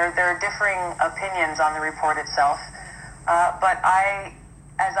incomplete, and there are differing opinions on the report itself. But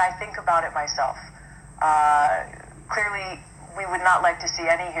as I think about it myself, clearly we would not like to see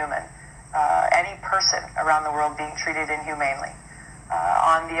any human, any person around the world being treated inhumanely.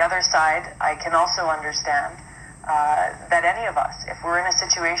 On the other side, I can also understand that any of us, if we're in a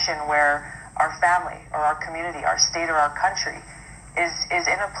situation where our family or our community, our state or our country is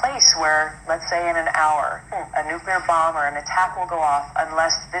in a place where, let's say in an hour, a nuclear bomb or an attack will go off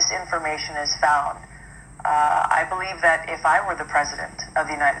unless this information is found. I believe that if I were the president of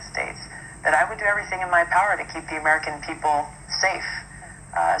the United States, that I would do everything in my power to keep the American people safe.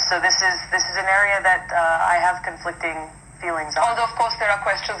 So this is an area that I have conflicting feelings on. Although, of course, there are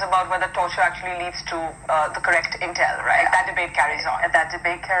questions about whether torture actually leads to the correct intel, right? That debate carries on. And that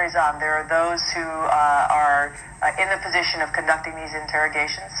debate carries on. There are those who are in the position of conducting these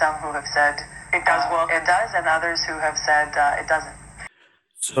interrogations, some who have said it does work. It does, and others who have said it doesn't.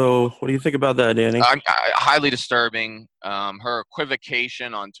 So what do you think about that, Danny? Highly disturbing. Her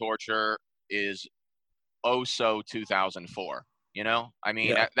equivocation on torture is so 2004. I mean,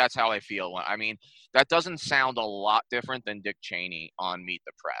 Yeah. that's how I feel. I mean, that doesn't sound a lot different than Dick Cheney on Meet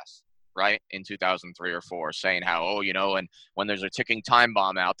the Press, right? In 2003 or 4, saying how, and when there's a ticking time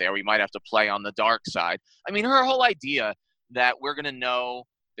bomb out there, we might have to play on the dark side. I mean, her whole idea that we're going to know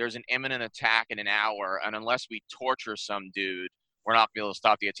there's an imminent attack in an hour, and unless we torture some dude, we're not going to be able to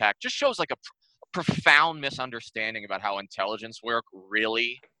stop the attack, just shows like a profound misunderstanding about how intelligence work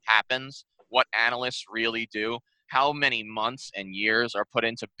really happens, what analysts really do, how many months and years are put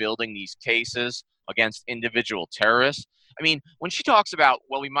into building these cases against individual terrorists. I mean, when she talks about,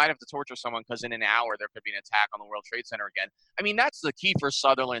 well, we might have to torture someone because in an hour there could be an attack on the World Trade Center again. I mean, that's the Kiefer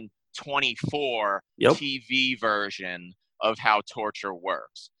Sutherland 24 TV version of how torture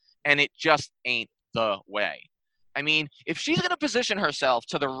works. And it just ain't the way. I mean, if she's going to position herself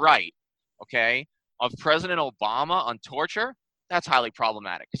to the right, of President Obama on torture, that's highly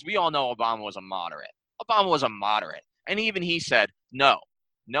problematic because we all know Obama was a moderate. And even he said, no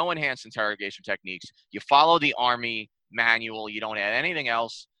enhanced interrogation techniques. You follow the Army manual. You don't add anything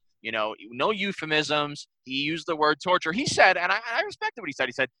else. No euphemisms. He used the word torture. He said, and I respected what he said.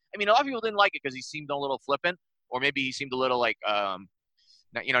 He said, I mean, a lot of people didn't like it because he seemed a little flippant, or maybe he seemed a little like,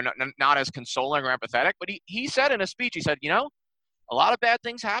 not as consoling or empathetic. But he said in a speech, he said, a lot of bad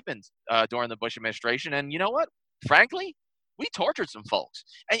things happened during the Bush administration. And you know what? Frankly, we tortured some folks.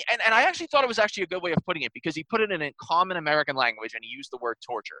 And I actually thought it was actually a good way of putting it because he put it in a common American language and he used the word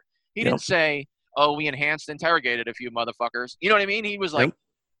torture. He didn't say, we enhanced interrogated a few motherfuckers. You know what I mean? He was like,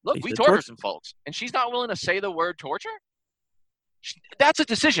 look, we tortured some folks. And she's not willing to say the word torture? That's a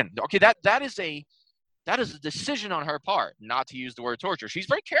decision. Okay, that is a decision on her part not to use the word torture. She's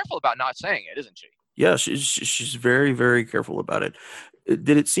very careful about not saying it, isn't she? Yeah, she's very, very careful about it.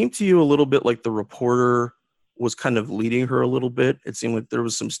 Did it seem to you a little bit like the reporter was kind of leading her a little bit? It seemed like there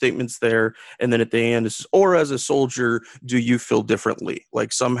was some statements there, and then at the end, it's, or as a soldier, do you feel differently?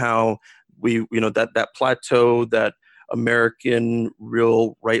 Like somehow we, that plateau, that American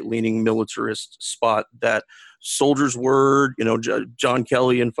real right-leaning militarist spot that soldiers were, John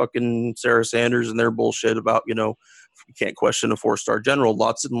Kelly and fucking Sarah Sanders and their bullshit about, you can't question a 4-star general.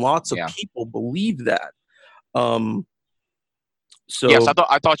 Lots and lots of people believe that. So yes,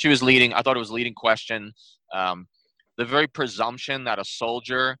 I thought she was leading. I thought it was leading question. The very presumption that a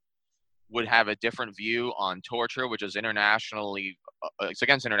soldier would have a different view on torture, which is internationally, it's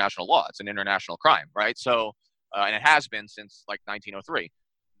against international law. It's an international crime, right? So, and it has been since like 1903.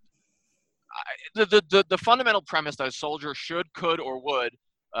 the fundamental premise that a soldier should, could, or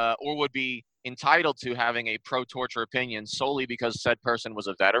would be entitled to having a pro-torture opinion solely because said person was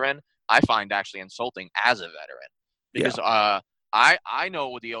a veteran, I find actually insulting as a veteran. Because I know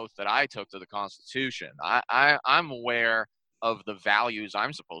with the oath that I took to the Constitution, I'm aware of the values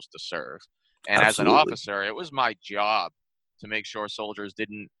I'm supposed to serve. And Absolutely. as an officer, it was my job to make sure soldiers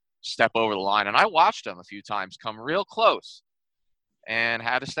didn't step over the line. And I watched them a few times come real close and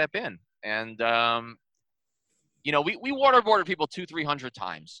had to step in. And, we waterboarded people 200-300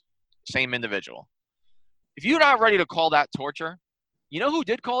 times, same individual. If you're not ready to call that torture, you know who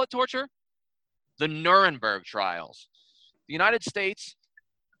did call it torture? The Nuremberg trials. The United States,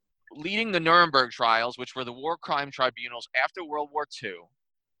 leading the Nuremberg trials, which were the war crime tribunals after World War II,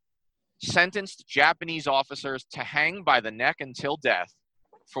 sentenced Japanese officers to hang by the neck until death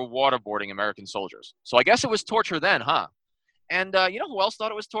for waterboarding American soldiers. So I guess it was torture then, huh? And you know who else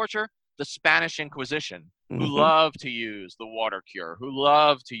thought it was torture? The Spanish Inquisition, who loved to use the water cure, who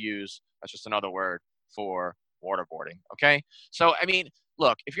loved to use, that's just another word for waterboarding, okay? So, I mean,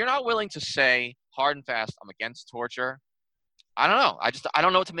 look, if you're not willing to say hard and fast, I'm against torture, I don't know. I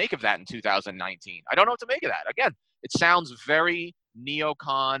don't know what to make of that in 2019. I don't know what to make of that. Again, it sounds very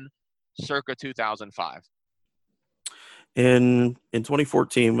neocon circa 2005. In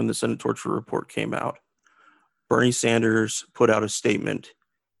 2014, when the Senate torture report came out, Bernie Sanders put out a statement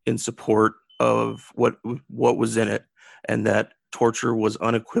in support of what was in it, and that torture was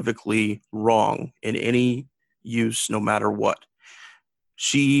unequivocally wrong in any use, no matter what.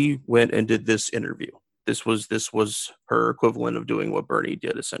 She went and did this interview. This was her equivalent of doing what Bernie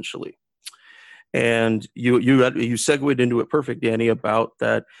did, essentially. And you segued into it perfect, Danny, about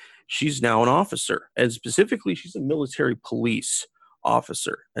that she's now an officer, and specifically she's a military police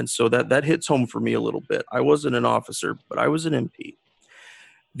officer. And so that hits home for me a little bit. I wasn't an officer, but I was an MP.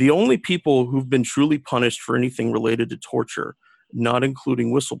 The only people who've been truly punished for anything related to torture, not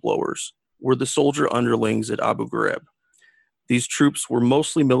including whistleblowers, were the soldier underlings at Abu Ghraib. These troops were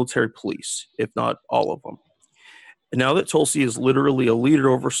mostly military police, if not all of them. And now that Tulsi is literally a leader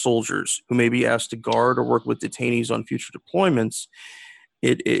over soldiers who may be asked to guard or work with detainees on future deployments,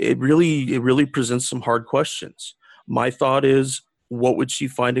 it really presents some hard questions. My thought is, what would she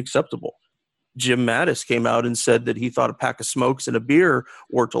find acceptable? Jim Mattis came out and said that he thought a pack of smokes and a beer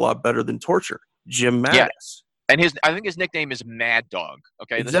worked a lot better than torture. Jim Mattis. Yeah. And I think his nickname is Mad Dog.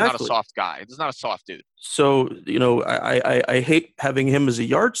 Okay, Exactly. This is not a soft guy. This is not a soft dude. So, I hate having him as a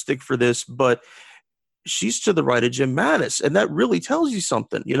yardstick for this, but she's to the right of Jim Mattis, and that really tells you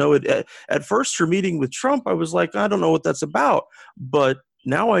something. At first, her meeting with Trump, I was like, I don't know what that's about, but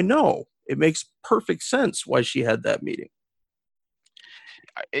now I know. It makes perfect sense why she had that meeting.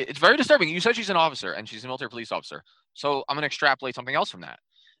 It's very disturbing. You said she's an officer, and she's a military police officer. So I'm going to extrapolate something else from that.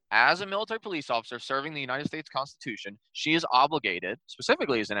 As a military police officer serving the United States Constitution, she is obligated,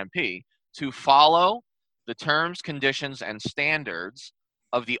 specifically as an MP, to follow the terms, conditions, and standards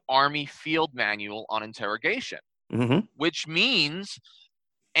of the Army Field Manual on Interrogation, which means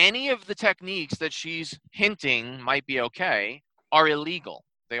any of the techniques that she's hinting might be okay are illegal.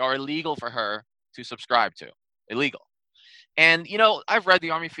 They are illegal for her to subscribe to. Illegal. And, I've read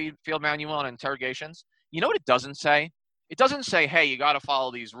the Army Field Manual on Interrogations. You know what it doesn't say? It doesn't say, hey, you got to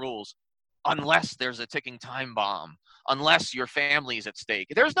follow these rules unless there's a ticking time bomb, unless your family's at stake.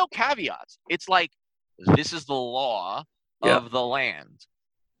 There's no caveats. It's like, this is the law of the land.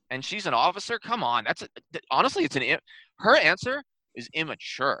 And she's an officer? Come on. Honestly, her answer is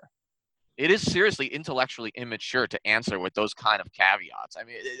immature. It is seriously intellectually immature to answer with those kind of caveats. I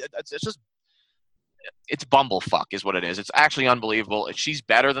mean, it's bumblefuck is what it is. It's actually unbelievable. If she's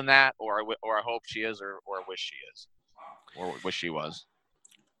better than that, or I hope she is, or I wish she is, or wish she was.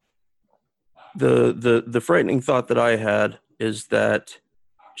 The frightening thought that I had is that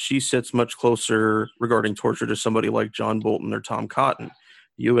she sits much closer regarding torture to somebody like John Bolton or Tom Cotton.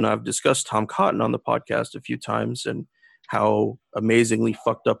 You and I have discussed Tom Cotton on the podcast a few times and how amazingly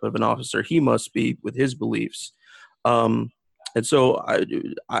fucked up of an officer he must be with his beliefs. And so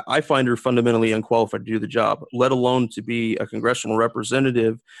I find her fundamentally unqualified to do the job, let alone to be a congressional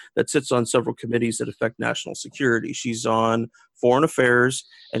representative that sits on several committees that affect national security. She's on Foreign Affairs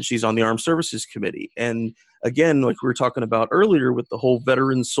and she's on the Armed Services Committee. And again, like we were talking about earlier with the whole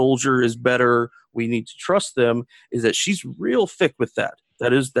veteran soldier is better, we need to trust them, is that she's real thick with that.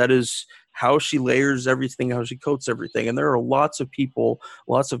 That is how she layers everything, how she coats everything. And there are lots of people,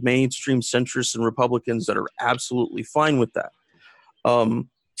 lots of mainstream centrists and Republicans that are absolutely fine with that. And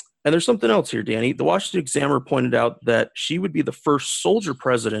there's something else here, Danny. The Washington Examiner pointed out that she would be the first soldier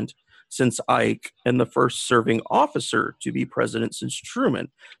president since Ike and the first serving officer to be president since Truman,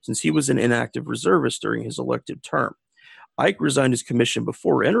 since he was an inactive reservist during his elected term. Ike resigned his commission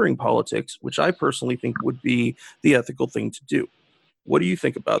before entering politics, which I personally think would be the ethical thing to do. What do you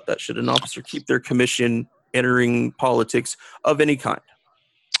think about that? Should an officer keep their commission entering politics of any kind?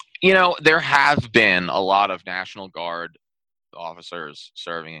 There have been a lot of National Guard officers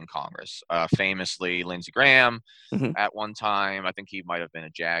serving in Congress. Famously, Lindsey Graham at one time. I think he might have been a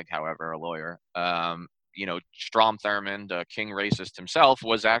JAG, however, a lawyer. Strom Thurmond, King racist himself,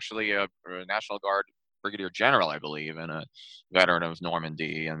 was actually a National Guard brigadier general, I believe, and a veteran of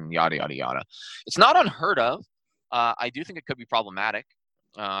Normandy and yada, yada, yada. It's not unheard of. I do think it could be problematic.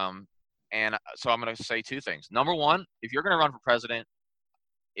 And so I'm going to say two things. Number one, if you're going to run for president,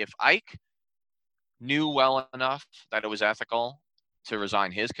 if Ike knew well enough that it was ethical to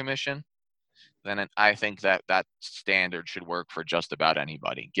resign his commission, then I think that standard should work for just about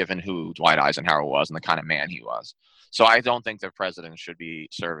anybody, given who Dwight Eisenhower was and the kind of man he was. So I don't think the president should be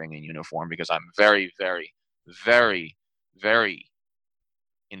serving in uniform, because I'm very, very, very, very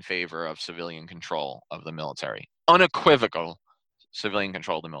in favor of civilian control of the military. Unequivocal civilian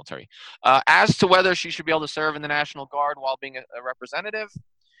control of the military. As to whether she should be able to serve in the National Guard while being a representative,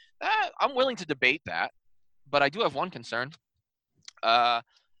 I'm willing to debate that, but I do have one concern.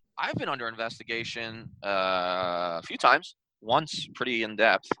 I've been under investigation a few times, once pretty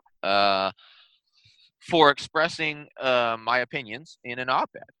in-depth, for expressing my opinions in an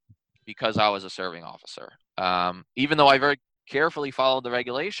op-ed because I was a serving officer. Even though I very carefully followed the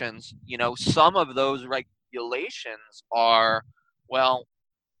regulations, some of those regulations are,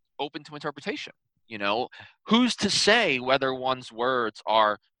 open to interpretation. Who's to say whether one's words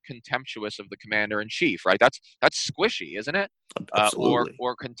are contemptuous of the commander-in-chief, right? That's squishy, isn't it?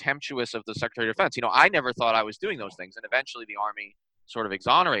 Or contemptuous of the Secretary of Defense. I never thought I was doing those things, and eventually the Army sort of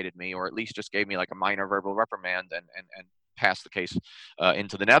exonerated me, or at least just gave me like a minor verbal reprimand and passed the case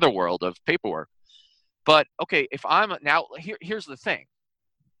into the netherworld of paperwork. But okay, if I'm now here's the thing: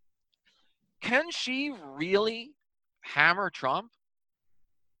 can she really hammer Trump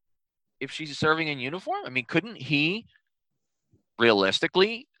if she's serving in uniform? I mean, couldn't he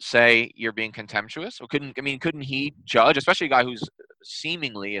realistically say you're being contemptuous? Or couldn't he judge, especially a guy who's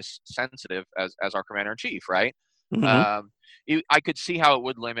seemingly as sensitive as our commander-in-chief, right? I could see how it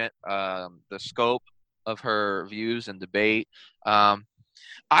would limit the scope of her views and debate.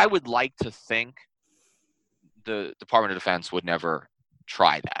 I would like to think the Department of Defense would never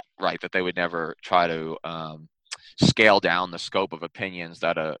try that, right? That they would never try to scale down the scope of opinions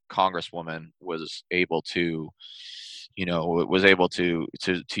that a congresswoman was able to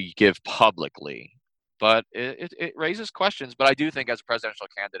give publicly. But it raises questions. But I do think as a presidential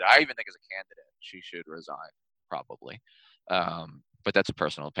candidate, I even think as a candidate, she should resign, probably. But that's a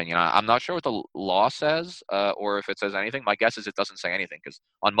personal opinion. I'm not sure what the law says or if it says anything. My guess is it doesn't say anything, because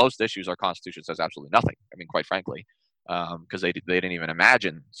on most issues, our Constitution says absolutely nothing. I mean, quite frankly, because they didn't even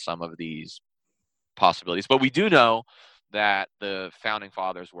imagine some of these possibilities. But we do know that the Founding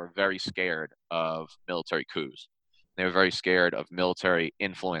Fathers were very scared of military coups. They were very scared of military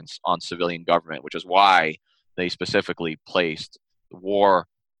influence on civilian government, which is why they specifically placed war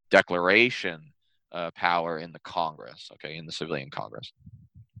declaration power in the Congress, in the civilian Congress.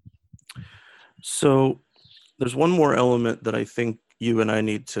 So there's one more element that I think you and I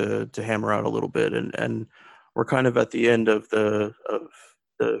need to hammer out a little bit, and we're kind of at the end of the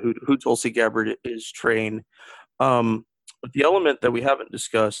who Tulsi Gabbard is train. But the element that we haven't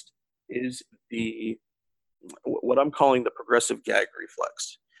discussed is what I'm calling the progressive gag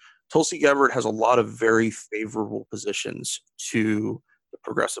reflex. Tulsi Gabbard has a lot of very favorable positions to the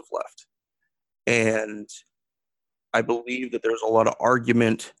progressive left. And I believe that there's a lot of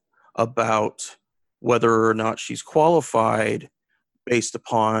argument about whether or not she's qualified based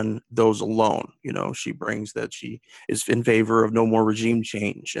upon those alone. She brings that she is in favor of no more regime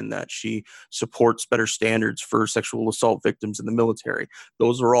change and that she supports better standards for sexual assault victims in the military.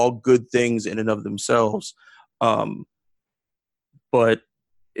 Those are all good things in and of themselves. But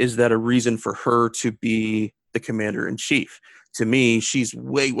is that a reason for her to be the commander-in-chief? To me, she's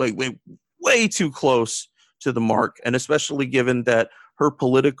way, way, way, way too close to the mark, and especially given that her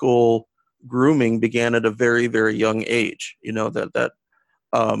political grooming began at a very, very young age.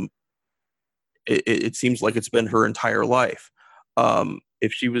 It seems like it's been her entire life.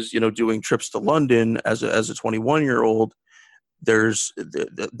 If she was, doing trips to London as a 21-year-old, there's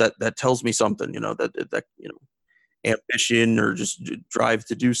that tells me something. That ambition or just drive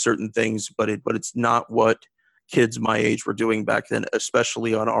to do certain things, but it's not what kids my age were doing back then,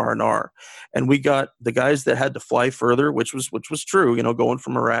 especially on R&R. And we got the guys that had to fly further, which was true, going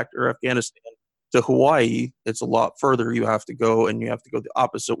from Iraq or Afghanistan to Hawaii, it's a lot further. You have to go, and you have to go the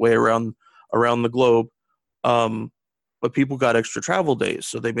opposite way around the globe. But people got extra travel days,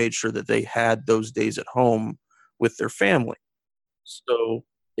 so they made sure that they had those days at home with their family. So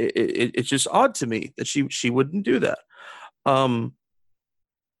it's just odd to me that she wouldn't do that.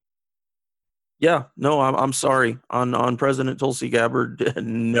 Yeah, no, I'm sorry on President Tulsi Gabbard.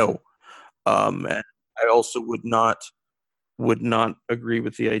 No, and I also would not agree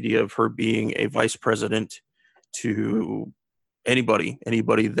with the idea of her being a vice president to anybody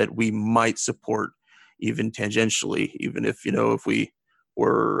that we might support, even tangentially, even if if we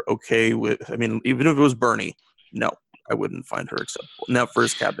were okay with. I mean, even if it was Bernie, no, I wouldn't find her acceptable. Not for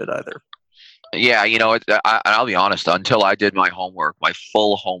his cabinet either. Yeah, I'll be honest. Until I did my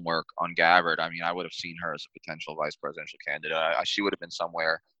full homework on Gabbard, I mean, I would have seen her as a potential vice presidential candidate. She would have been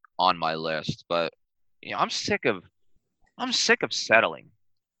somewhere on my list. But I'm sick of settling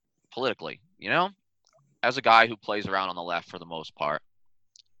politically. As a guy who plays around on the left for the most part,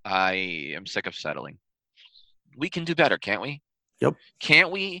 I am sick of settling. We can do better, can't we? Yep.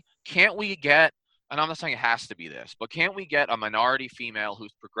 Can't we get? And I'm not saying it has to be this, but can't we get a minority female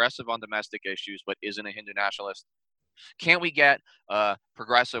who's progressive on domestic issues but isn't a Hindu nationalist? Can't we get a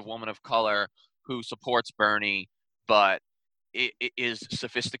progressive woman of color who supports Bernie but is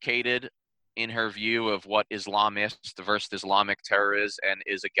sophisticated in her view of what Islamist versus Islamic terror is and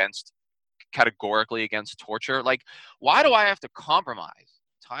is categorically against torture? Like, why do I have to compromise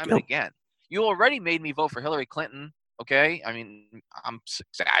time and again? You already made me vote for Hillary Clinton. Okay, I mean, I'm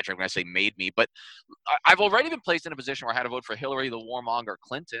exaggerating when I say made me, but I've already been placed in a position where I had to vote for Hillary, the warmonger,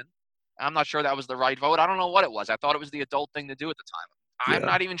 Clinton. I'm not sure that was the right vote. I don't know what it was. I thought it was the adult thing to do at the time. I'm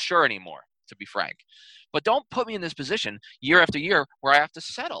not even sure anymore, to be frank. But don't put me in this position year after year where I have to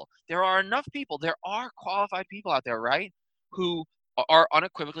settle. There are enough people. There are qualified people out there, right, who are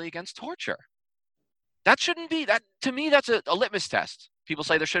unequivocally against torture. That shouldn't be that. To me, that's a litmus test. People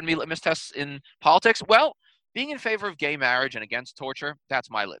say there shouldn't be litmus tests in politics. Well, being in favor of gay marriage and against torture, that's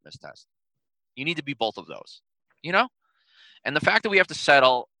my litmus test. You need to be both of those, And the fact that we have to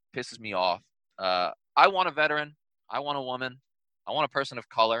settle pisses me off. I want a veteran. I want a woman. I want a person of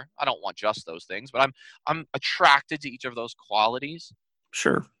color. I don't want just those things, but I'm attracted to each of those qualities.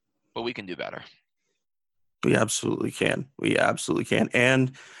 Sure. But we can do better. We absolutely can.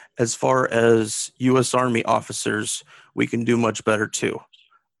 And as far as U.S. Army officers, we can do much better too.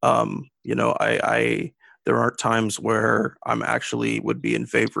 There aren't times where I'm actually would be in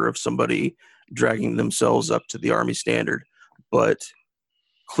favor of somebody dragging themselves up to the Army standard, but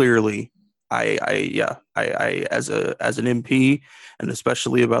clearly, I as an MP, and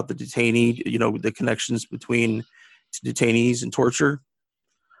especially about the detainee, the connections between detainees and torture.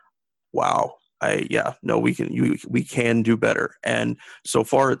 Wow. We can do better. And so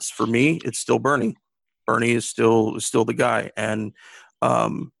far, for me, it's still Bernie. Bernie is still the guy, and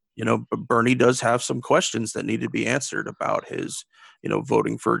Bernie does have some questions that need to be answered about his,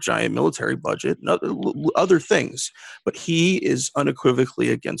 voting for a giant military budget and other things. But he is unequivocally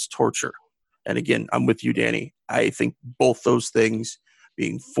against torture. And again, I'm with you, Danny. I think both those things,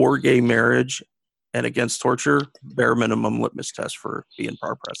 being for gay marriage and against torture, bare minimum litmus test for being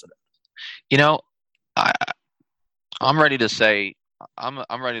our president. I'm ready to say,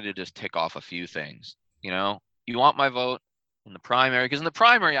 I'm ready to just tick off a few things. You want my vote in the primary, because in the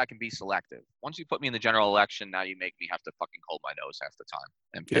primary I can be selective. Once you put me in the general election, now you make me have to fucking hold my nose half the time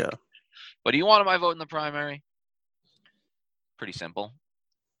and pick. Yeah. But do you want my vote in the primary? Pretty simple.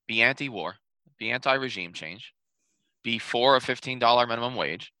 Be anti-war, be anti-regime change, be for a $15 minimum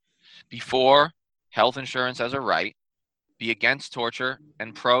wage, be for health insurance as a right, be against torture,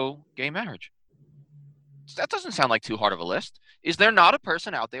 and pro-gay marriage. That doesn't sound like too hard of a list. Is there not a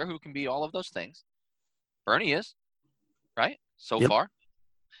person out there who can be all of those things? Bernie is. Right? So far.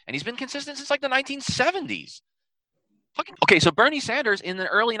 And he's been consistent since like the 1970s. Okay, so Bernie Sanders in the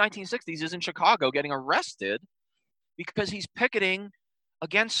early 1960s is in Chicago getting arrested because he's picketing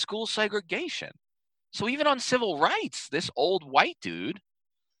against school segregation. So even on civil rights, this old white dude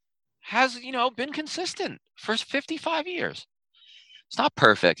has, been consistent for 55 years. It's not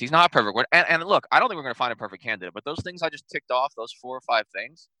perfect. He's not perfect. And look, I don't think we're going to find a perfect candidate, but those things I just ticked off, those 4 or 5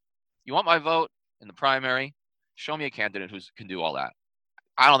 things, you want my vote in the primary? Show me a candidate who can do all that.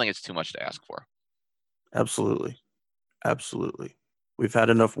 I don't think it's too much to ask for. Absolutely. We've had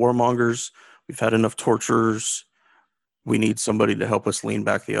enough warmongers. We've had enough torturers. We need somebody to help us lean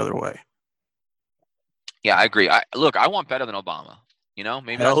back the other way. Yeah, I agree. I want better than Obama.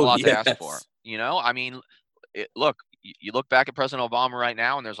 Maybe that's a lot to ask for. I mean, look, you look back at President Obama right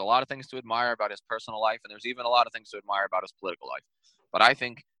now, and there's a lot of things to admire about his personal life, and there's even a lot of things to admire about his political life. But I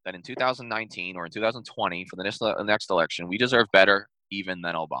think that in 2019 or in 2020 for the next election, we deserve better even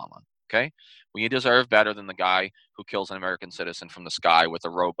than Obama. Okay, we deserve better than the guy who kills an American citizen from the sky with a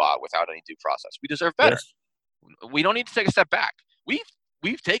robot without any due process. We deserve better. Yes. We don't need to take a step back.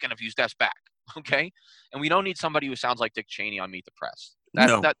 We've taken a few steps back. Okay, and we don't need somebody who sounds like Dick Cheney on Meet the Press.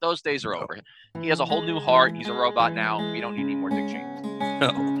 Those days are over. He has a whole new heart. He's a robot now. We don't need any more Dick Cheney.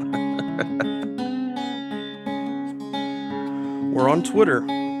 No. We're on Twitter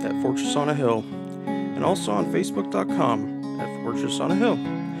at Fortress on a Hill, and also on Facebook.com at Fortress on a Hill.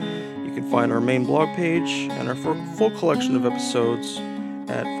 You can find our main blog page and our full collection of episodes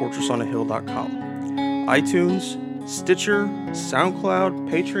at fortressonahill.com. iTunes, Stitcher, SoundCloud,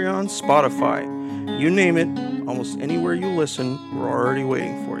 Patreon, Spotify. You name it, almost anywhere you listen, we're already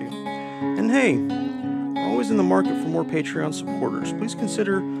waiting for you. And hey, we're always in the market for more Patreon supporters. Please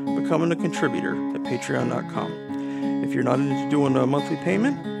consider becoming a contributor at patreon.com. If you're not into doing a monthly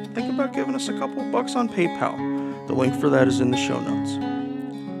payment, think about giving us a couple of bucks on PayPal. The link for that is in the show notes.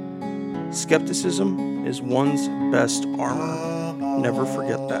 Skepticism is one's best armor. Never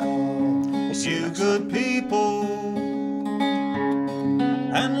forget that. We'll see you next good time. People,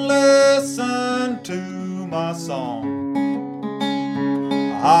 and listen to my song.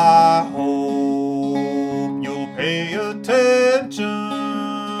 I hope you'll pay attention.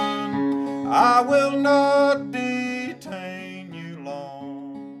 I will not detain